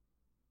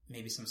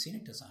 Maybe some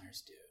scenic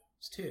designers do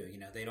too.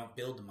 They don't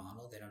build the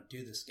model, they don't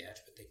do the sketch,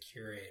 but they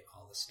curate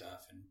all the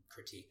stuff and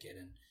critique it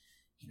and,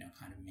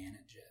 kind of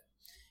manage it.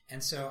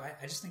 And so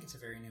I just think it's a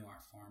very new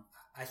art form.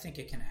 I think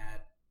it can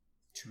add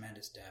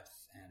tremendous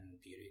depth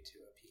and beauty to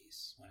a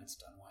piece when it's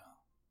done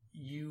well.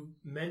 You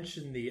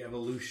mentioned the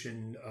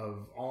evolution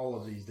of all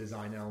of these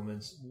design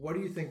elements. What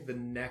do you think the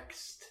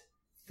next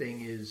thing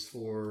is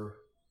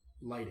for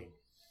lighting?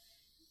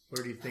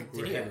 Where do you think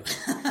we're headed?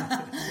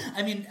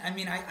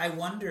 I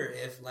wonder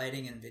if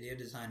lighting and video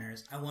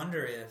designers,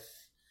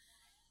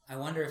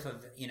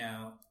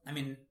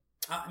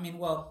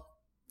 well,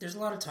 there's a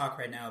lot of talk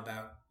right now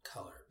about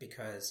color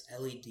because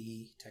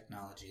LED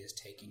technology is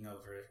taking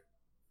over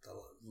the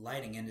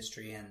lighting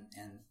industry and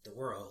the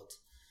world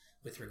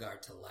with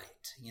regard to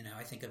light.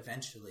 I think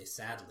eventually,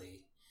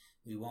 sadly,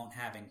 we won't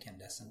have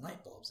incandescent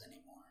light bulbs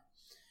anymore.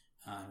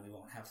 We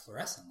won't have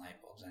fluorescent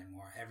light bulbs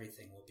anymore.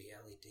 Everything will be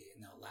LED,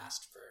 and they'll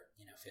last for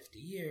 50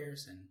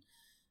 years. And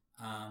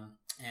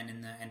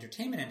in the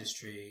entertainment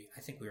industry,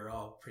 I think we were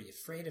all pretty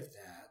afraid of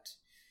that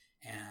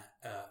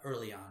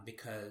early on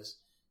because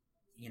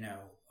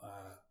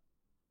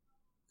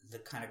the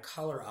kind of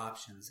color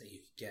options that you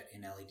could get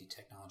in LED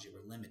technology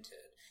were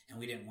limited, and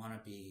we didn't want to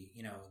be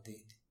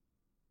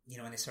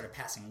when they started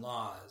passing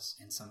laws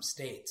in some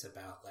states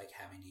about like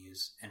having to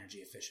use energy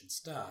efficient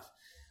stuff,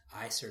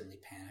 I certainly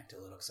panicked a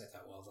little because I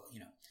thought, well,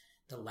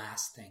 the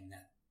last thing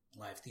that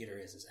live theater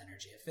is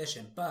energy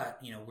efficient, but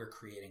we're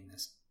creating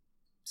this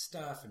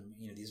stuff, and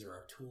these are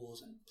our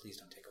tools, and please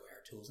don't take away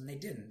our tools. And they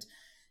didn't,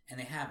 and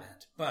they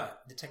haven't.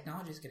 But the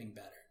technology is getting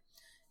better,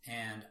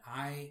 and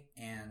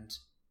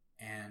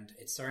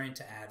it's starting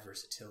to add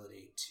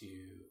versatility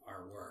to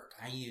our work.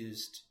 I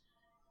used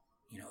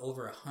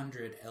over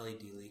 100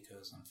 LED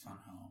Lecos on Fun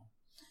Home,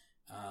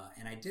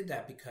 and I did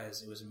that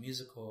because it was a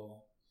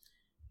musical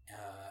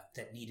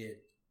that needed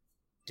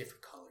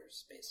different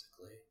colors,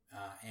 basically,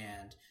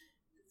 and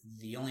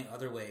the only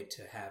other way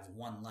to have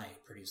one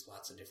light produce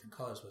lots of different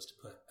colors was to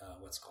put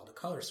what's called a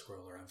color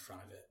scroller in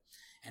front of it.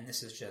 And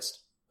this is just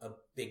a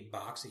big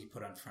box that you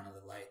put on front of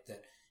the light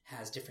that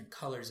has different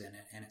colors in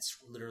it, and it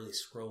literally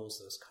scrolls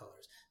those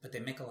colors. But they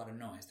make a lot of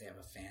noise. They have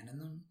a fan in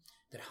them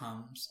that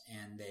hums,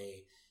 and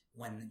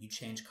when you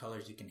change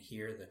colors, you can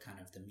hear the kind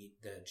of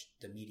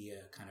the media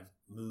kind of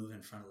move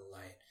in front of the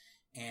light.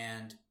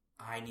 And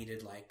I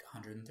needed like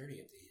 130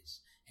 of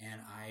these,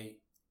 and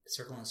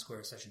Circle and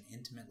Square is such an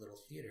intimate little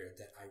theater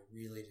that I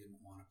really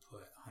didn't want to put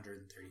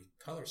 130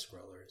 color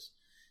scrollers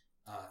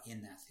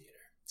in that theater.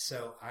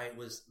 So I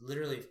was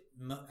literally,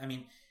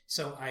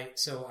 so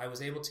I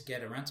was able to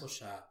get a rental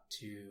shop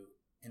to,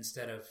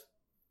 instead of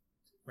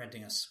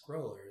renting us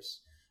scrollers,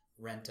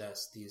 rent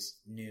us these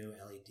new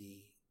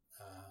LED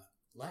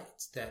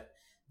lights that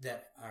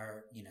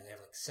are, they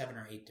have like 7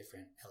 or 8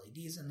 different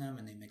LEDs in them,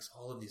 and they mix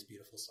all of these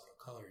beautiful subtle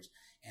colors,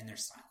 and they're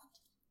silent.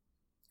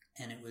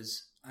 And it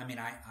was,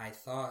 I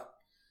thought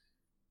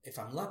if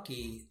I'm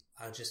lucky,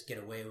 I'll just get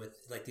away with,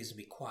 like, these will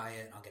be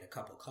quiet. I'll get a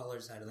couple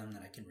colors out of them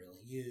that I can really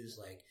use.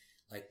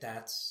 Like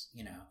that's,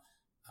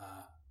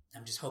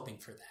 I'm just hoping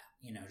for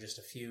that, just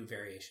a few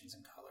variations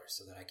in color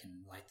so that I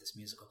can light this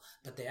musical.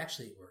 But they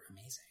actually were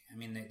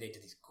amazing. They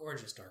did these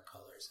gorgeous dark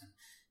colors,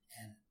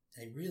 and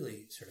they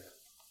really sort of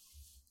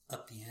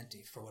upped the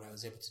ante for what I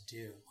was able to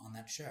do on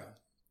that show.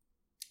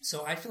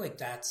 So I feel like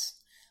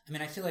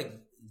I feel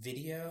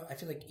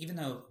like even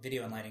though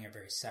video and lighting are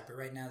very separate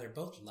right now, they're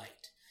both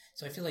light.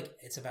 So I feel like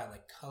it's about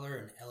like color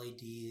and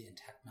LED and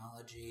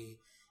technology,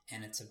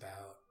 and it's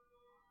about,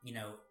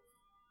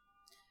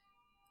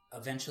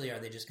 eventually are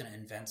they just going to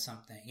invent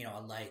something,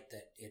 a light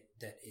that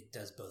it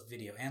does both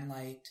video and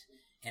light,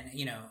 and,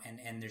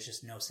 and there's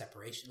just no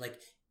separation. Like,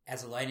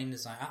 as a lighting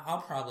designer,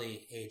 I'll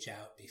probably age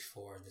out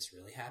before this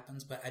really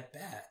happens, but I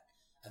bet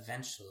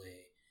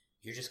eventually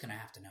you're just going to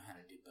have to know how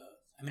to do both.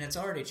 It's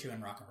already true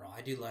in rock and roll.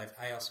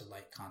 I also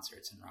like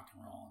concerts in rock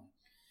and roll,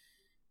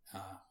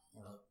 and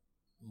or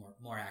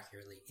more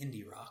accurately,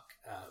 indie rock.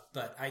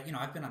 But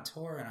I've been on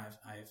tour, and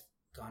I've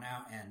gone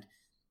out, and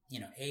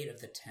 8 of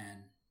the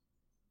 10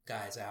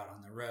 guys out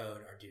on the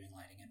road are doing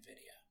lighting and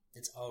video.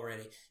 It's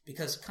already,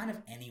 because kind of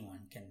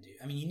anyone can do.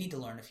 You need to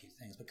learn a few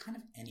things, but kind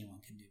of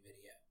anyone can do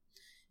video.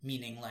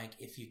 Meaning, like,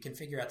 if you can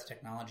figure out the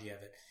technology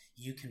of it,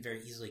 you can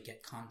very easily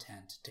get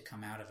content to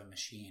come out of a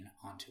machine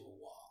onto a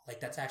wall. Like,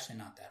 that's actually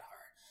not that hard.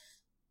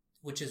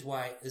 Which is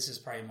why this is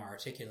probably a more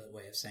articulate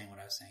way of saying what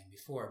I was saying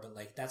before, but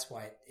like that's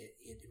why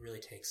it really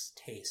takes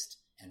taste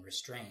and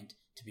restraint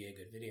to be a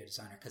good video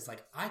designer. Because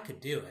like I could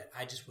do it,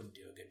 I just wouldn't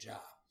do a good job.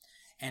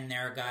 And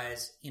there are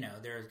guys,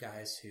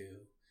 who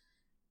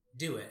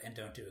do it and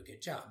don't do a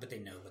good job, but they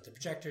know what the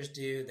projectors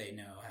do. They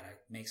know how to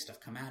make stuff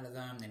come out of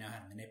them. They know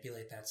how to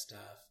manipulate that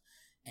stuff.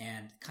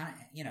 And kind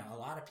of, a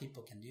lot of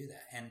people can do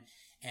that.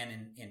 And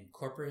in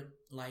corporate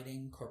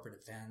lighting, corporate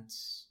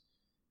events,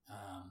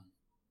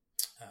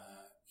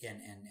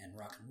 and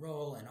rock and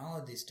roll and all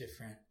of these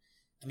different,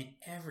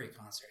 every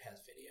concert has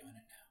video in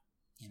it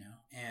now,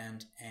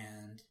 and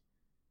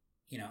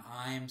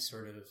I'm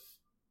sort of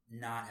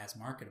not as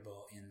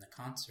marketable in the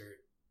concert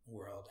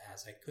world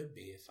as I could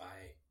be if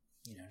I,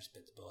 just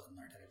bit the bullet and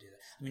learned how to do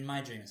that.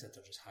 My dream is that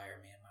they'll just hire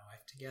me and my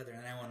wife together,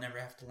 and I will never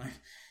have to learn.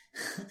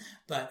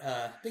 but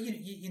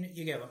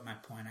you get what my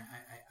point.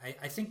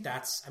 I think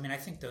that's, I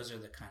think those are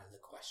the kind of the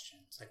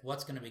questions. Like,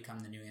 what's going to become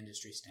the new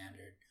industry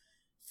standard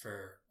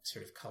for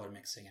sort of color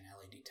mixing and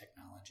LED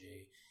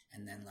technology,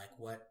 and then like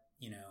what,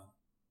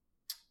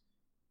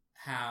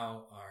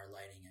 how are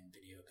lighting and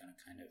video going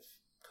to kind of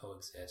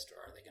coexist,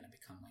 or are they going to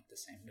become like the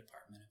same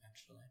department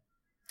eventually?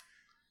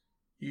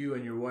 You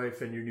and your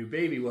wife and your new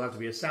baby will have to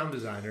be a sound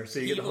designer, so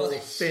you get the whole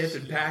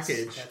Stanton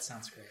package. That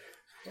sounds great.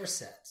 Or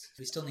sets.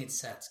 We still need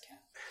sets, Ken.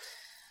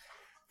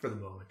 For the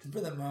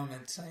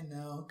moment. I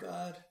know,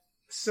 God.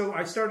 So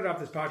I started off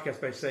this podcast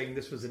by saying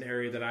this was an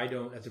area that I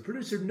don't, as a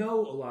producer,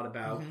 know a lot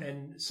about. Mm-hmm.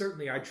 And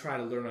certainly I try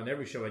to learn on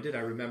every show I did. I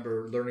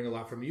remember learning a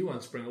lot from you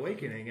on Spring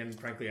Awakening. And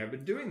frankly, I've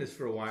been doing this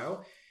for a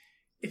while.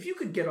 If you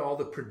could get all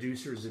the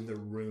producers in the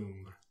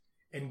room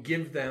and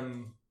give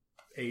them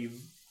a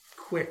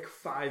quick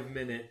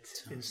 5-minute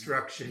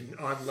instruction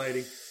on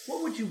lighting,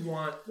 what would you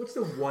want? What's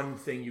the one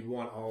thing you'd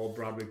want all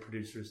Broadway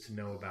producers to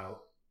know about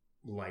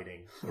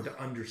lighting or to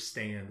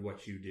understand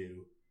what you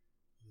do?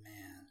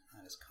 Man,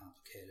 that is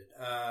complicated.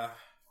 I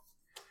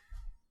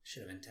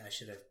should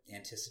have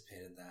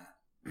anticipated that.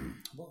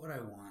 What would I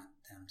want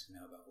them to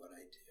know about what I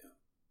do?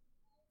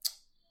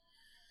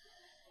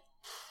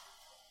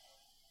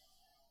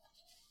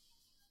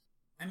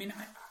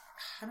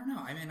 I don't know.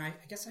 I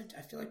guess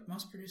I feel like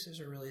most producers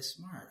are really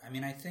smart.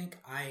 I think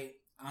I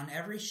on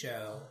every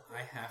show,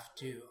 I have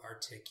to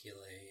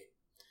articulate.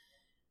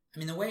 I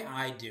mean, the way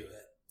I do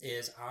it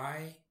is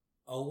I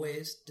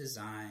always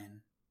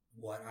design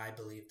what I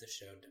believe the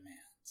show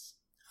demands.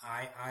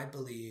 I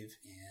believe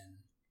in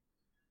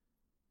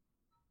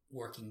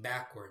working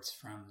backwards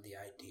from the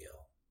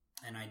ideal.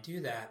 And I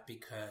do that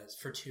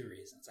for two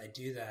reasons. I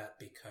do that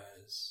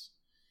because,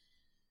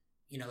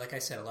 like I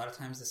said, a lot of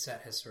times the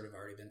set has sort of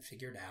already been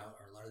figured out,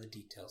 or a lot of the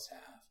details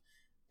have.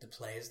 The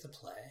play is the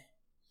play.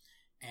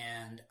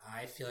 And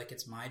I feel like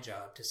it's my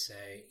job to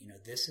say,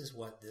 this is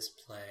what this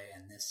play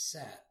and this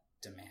set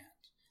demand.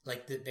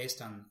 Like,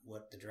 based on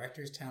what the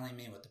director is telling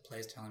me, what the play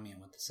is telling me,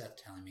 and what the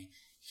set's telling me,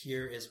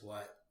 here is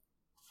what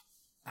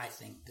I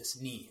think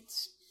this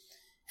needs.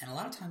 And a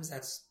lot of times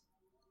that's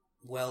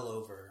well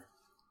over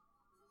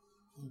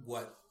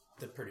what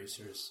the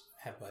producers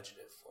have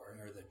budgeted for,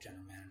 or the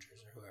general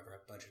managers or whoever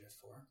have budgeted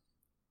for.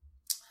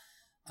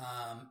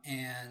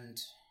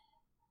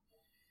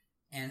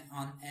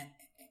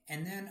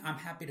 And then I'm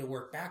happy to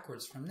work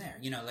backwards from there.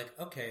 We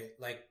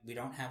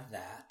don't have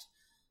that.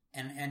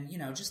 And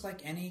just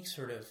like any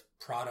sort of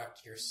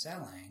product you're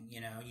selling,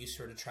 you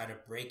sort of try to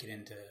break it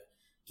into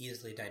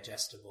easily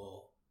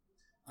digestible,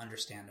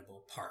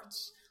 understandable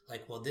parts.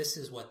 Like, well, this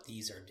is what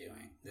these are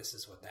doing. This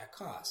is what that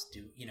costs.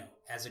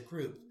 As a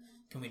group,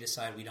 can we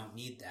decide we don't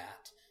need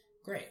that?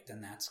 Great,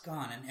 then that's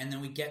gone. And then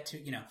we get to,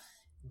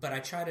 but I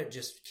try to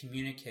just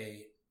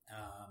communicate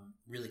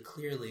really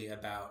clearly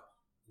about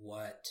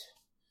what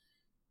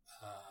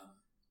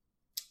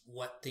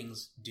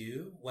things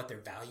do, what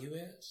their value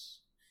is,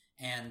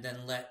 and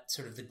then let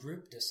sort of the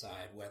group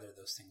decide whether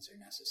those things are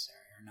necessary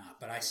or not.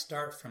 But I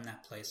start from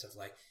that place of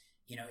like,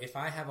 if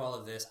I have all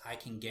of this, I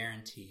can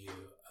guarantee you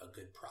a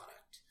good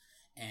product.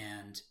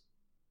 And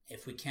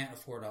if we can't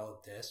afford all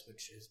of this,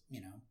 which is,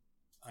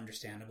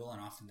 understandable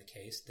and often the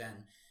case,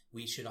 then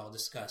we should all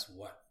discuss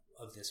what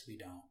of this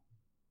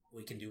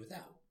we can do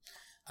without.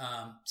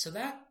 So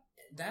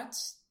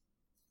that's,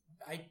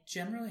 I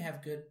generally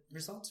have good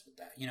results with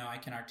that. I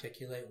can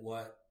articulate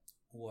what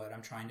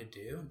I'm trying to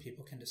do, and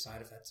people can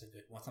decide if that's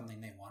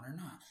something they want or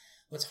not.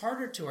 What's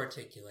harder to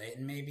articulate,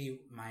 and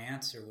maybe my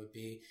answer would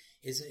be,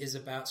 is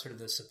about sort of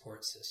the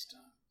support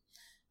system.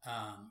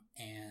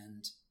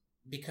 And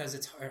because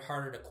it's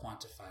harder to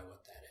quantify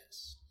what that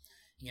is.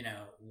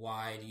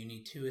 Why do you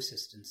need 2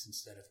 assistants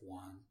instead of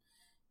 1?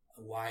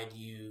 Why do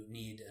you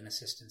need an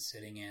assistant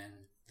sitting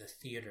in the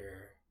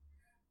theater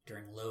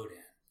during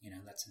load-in?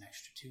 That's an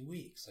extra 2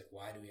 weeks. Like,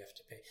 why do we have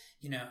to pay?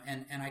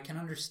 And I can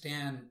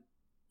understand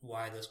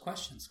why those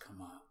questions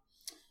come up.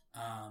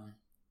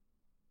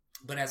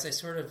 But as I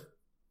sort of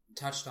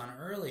touched on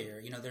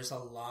earlier, there's a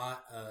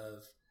lot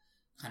of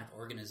kind of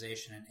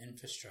organization and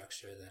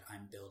infrastructure that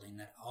I'm building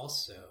that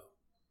also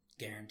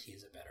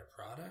guarantees a better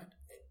product.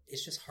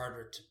 It's just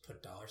harder to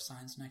put dollar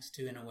signs next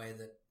to in a way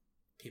that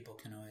people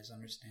can always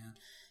understand.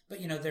 But,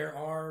 there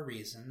are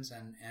reasons.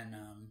 And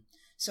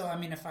so, I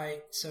mean,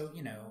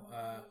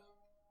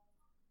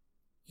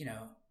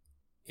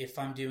 if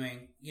I'm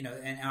doing,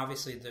 and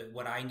obviously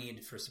what I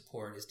need for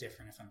support is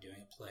different if I'm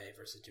doing a play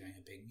versus doing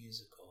a big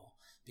musical,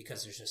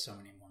 because there's just so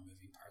many more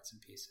moving parts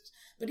and pieces.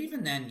 But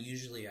even then,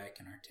 usually I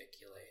can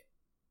articulate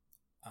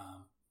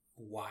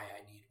why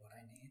I need what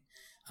I need.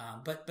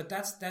 But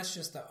that's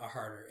just a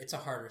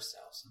harder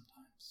sell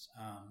sometimes.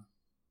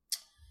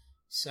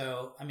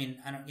 So, I mean,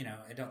 I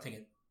don't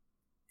think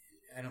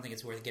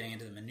it's worth getting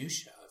into the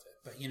minutia of it,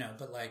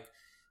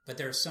 but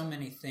there are so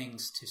many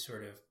things to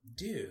sort of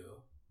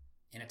do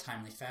in a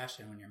timely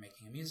fashion when you're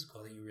making a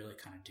musical that you really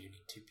kind of do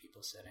need 2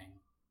 people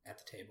sitting at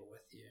the table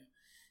with you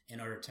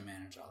in order to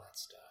manage all that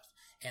stuff.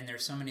 And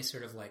there's so many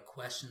sort of like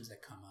questions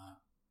that come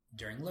up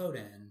during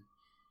load-in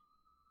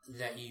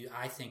that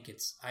I think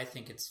it's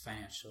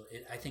financial.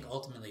 I think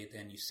ultimately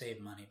then you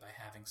save money by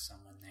having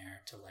someone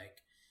there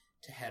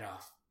to head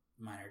off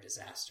minor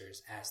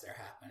disasters as they're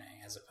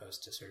happening, as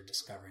opposed to sort of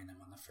discovering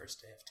them on the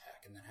first day of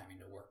tech and then having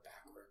to work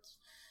backwards.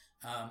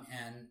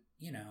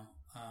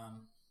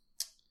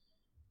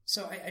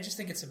 So I just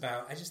think it's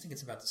about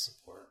the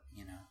support,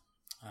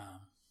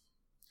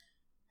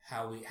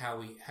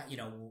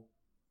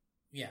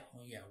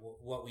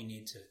 what we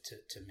need to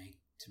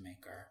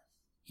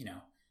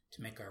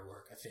make our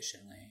work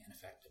efficiently and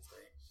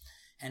effectively.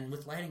 And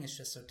with lighting, it's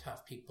just so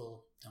tough.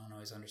 People don't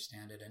always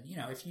understand it. And,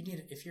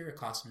 if you're a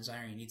costume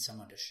designer, you need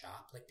someone to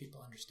shop. Like,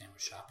 people understand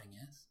what shopping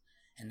is.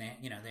 And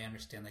they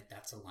understand, like,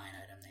 that's a line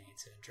item they need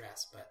to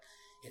address. But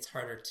it's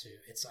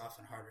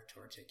often harder to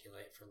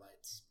articulate for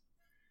lights.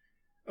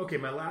 Okay,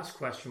 my last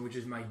question, which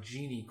is my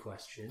genie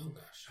question. Oh,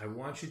 gosh. I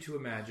want you to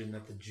imagine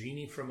that the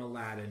genie from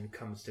Aladdin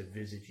comes to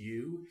visit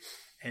you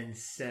and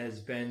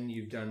says, Ben,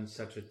 you've done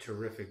such a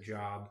terrific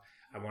job.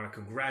 I want to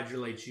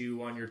congratulate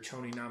you on your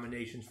Tony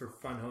nominations for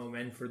Fun Home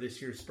and for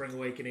this year's Spring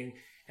Awakening.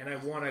 And I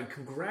want to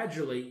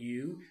congratulate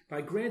you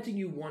by granting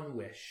you one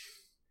wish.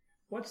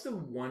 What's the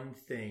one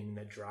thing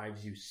that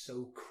drives you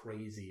so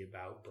crazy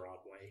about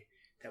Broadway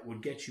that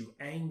would get you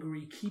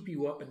angry, keep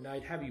you up at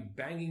night, have you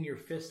banging your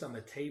fist on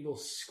the table,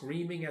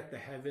 screaming at the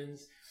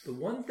heavens? The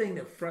one thing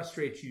that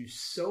frustrates you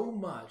so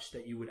much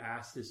that you would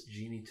ask this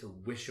genie to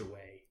wish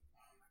away?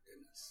 Oh my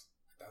goodness.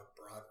 About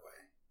Broadway.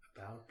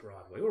 About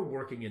Broadway, or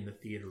working in the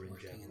theater in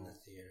Working general. in the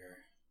theater.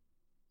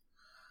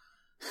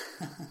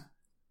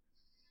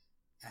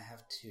 I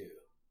have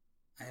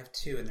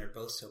two, and they're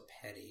both so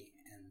petty.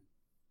 And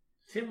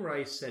Tim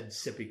Rice said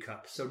sippy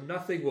cup, so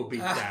nothing will beat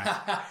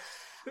that.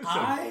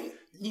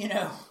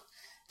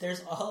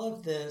 There's all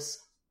of this.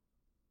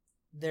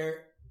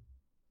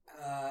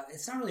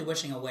 It's not really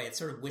wishing away. It's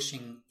sort of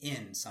wishing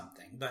in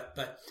something. But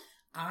God,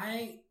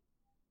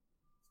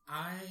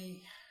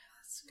 I'm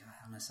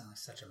gonna sound like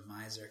such a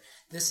miser.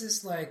 This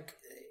is like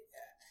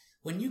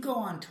when you go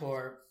on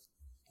tour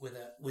with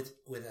a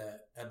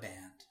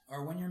band,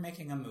 or when you're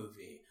making a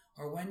movie,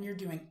 or when you're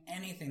doing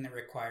anything that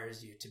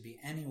requires you to be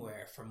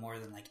anywhere for more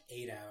than like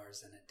 8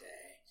 hours in a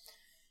day.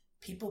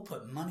 People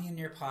put money in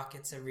your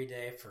pockets every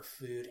day for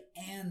food,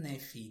 and they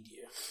feed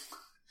you.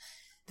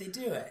 They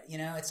do it.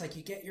 It's like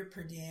you get your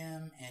per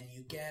diem, and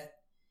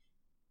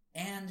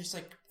there's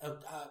like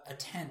a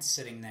tent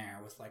sitting there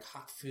with like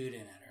hot food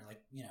in it, or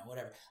like,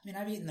 whatever. I mean,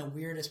 I've eaten the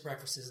weirdest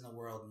breakfasts in the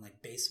world in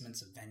like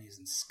basements of venues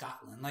in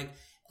Scotland. But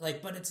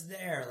it's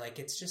there. Like,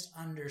 it's just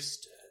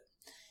understood.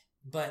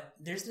 But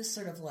there's this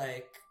sort of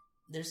like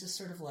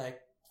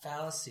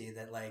fallacy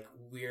that like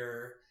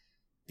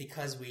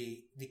because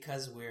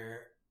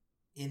we're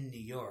in New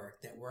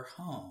York, that we're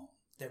home,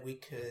 that we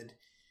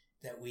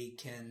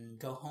can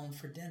go home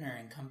for dinner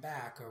and come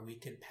back, or we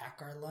could pack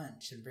our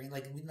lunch and bring,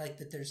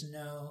 that there's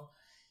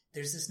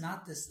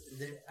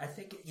I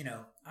think,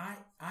 I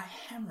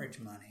hemorrhage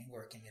money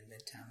working in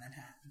Midtown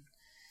Manhattan,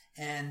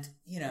 and,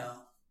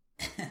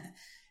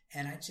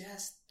 and I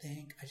just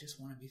think I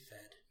just want to be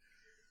fed.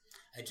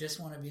 I just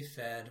want to be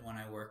fed when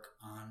I work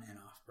on and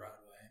off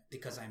Broadway,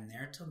 because I'm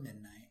there till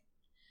midnight,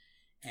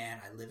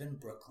 and I live in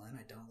Brooklyn.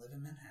 I don't live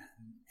in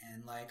Manhattan.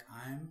 And I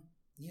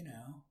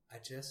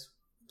just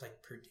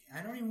like per diem.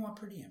 I don't even want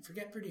per diem.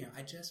 Forget per diem.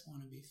 I just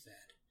want to be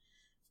fed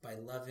by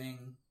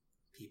loving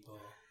people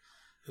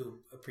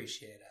who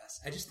appreciate us.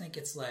 I just think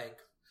it's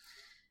like,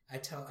 I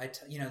tell,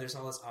 there's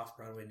all this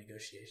off-Broadway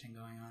negotiation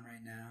going on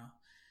right now.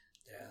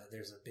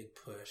 There's a big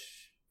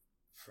push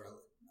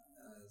for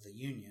the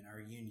union, our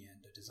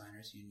union, the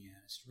designers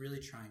union, is really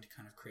trying to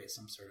kind of create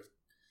some sort of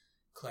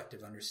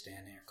collective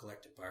understanding or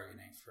collective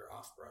bargaining for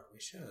off-Broadway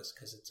shows,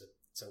 because it's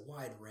a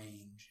wide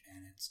range,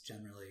 and it's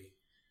generally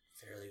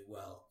fairly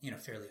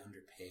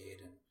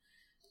underpaid,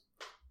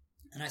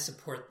 and I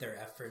support their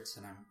efforts,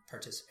 and I'm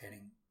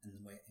participating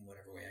in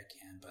whatever way I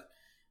can, but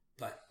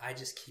I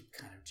just keep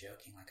kind of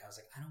joking, like I was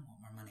like, I don't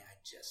want more money, I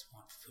just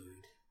want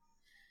food.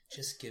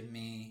 Just give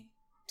me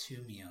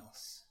 2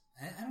 meals.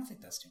 I don't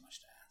think that's too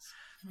much to ask.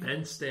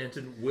 Ben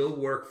Stanton will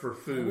work for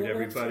food,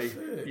 everybody.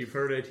 You've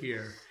heard it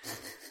here.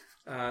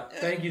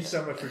 Thank you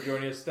so much for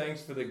joining us.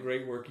 Thanks for the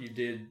great work you've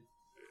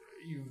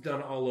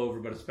done all over,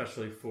 but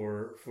especially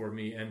for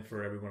me and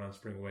for everyone on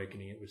Spring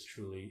Awakening. It was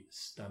truly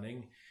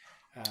stunning.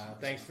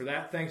 Thanks for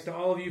that. Thanks to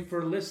all of you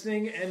for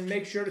listening, and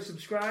make sure to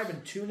subscribe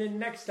and tune in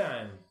next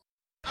time.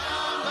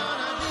 I'm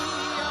gonna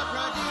be a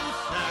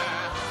producer.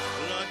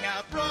 Look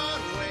out,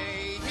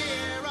 Broadway,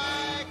 here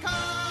I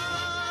come.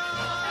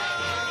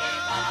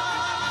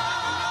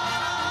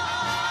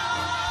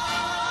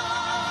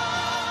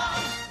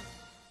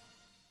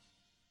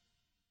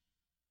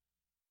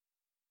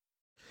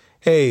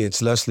 Hey,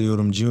 it's Leslie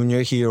Odom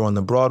Jr. here on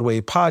the Broadway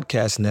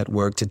Podcast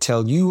Network to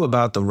tell you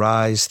about the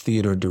Rise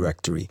Theater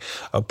Directory,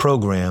 a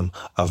program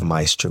of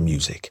Maestro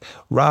Music.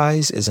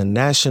 Rise is a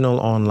national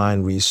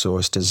online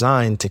resource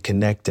designed to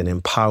connect and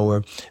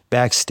empower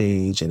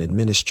backstage and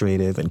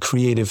administrative and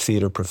creative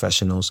theater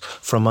professionals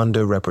from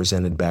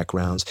underrepresented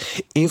backgrounds.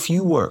 If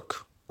you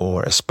work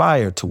or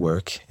aspire to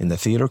work in the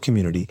theater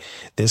community,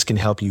 this can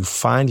help you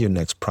find your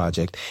next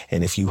project.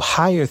 And if you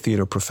hire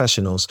theater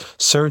professionals,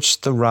 search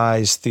the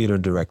Rise Theater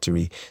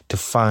Directory to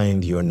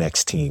find your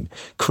next team.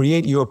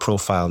 Create your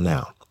profile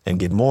now and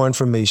get more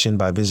information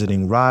by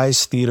visiting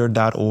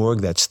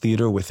risetheater.org. That's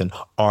theater with an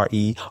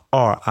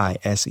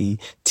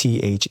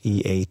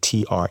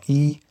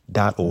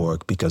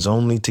RERISETHEATRE.org, because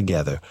only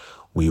together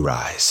we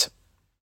rise.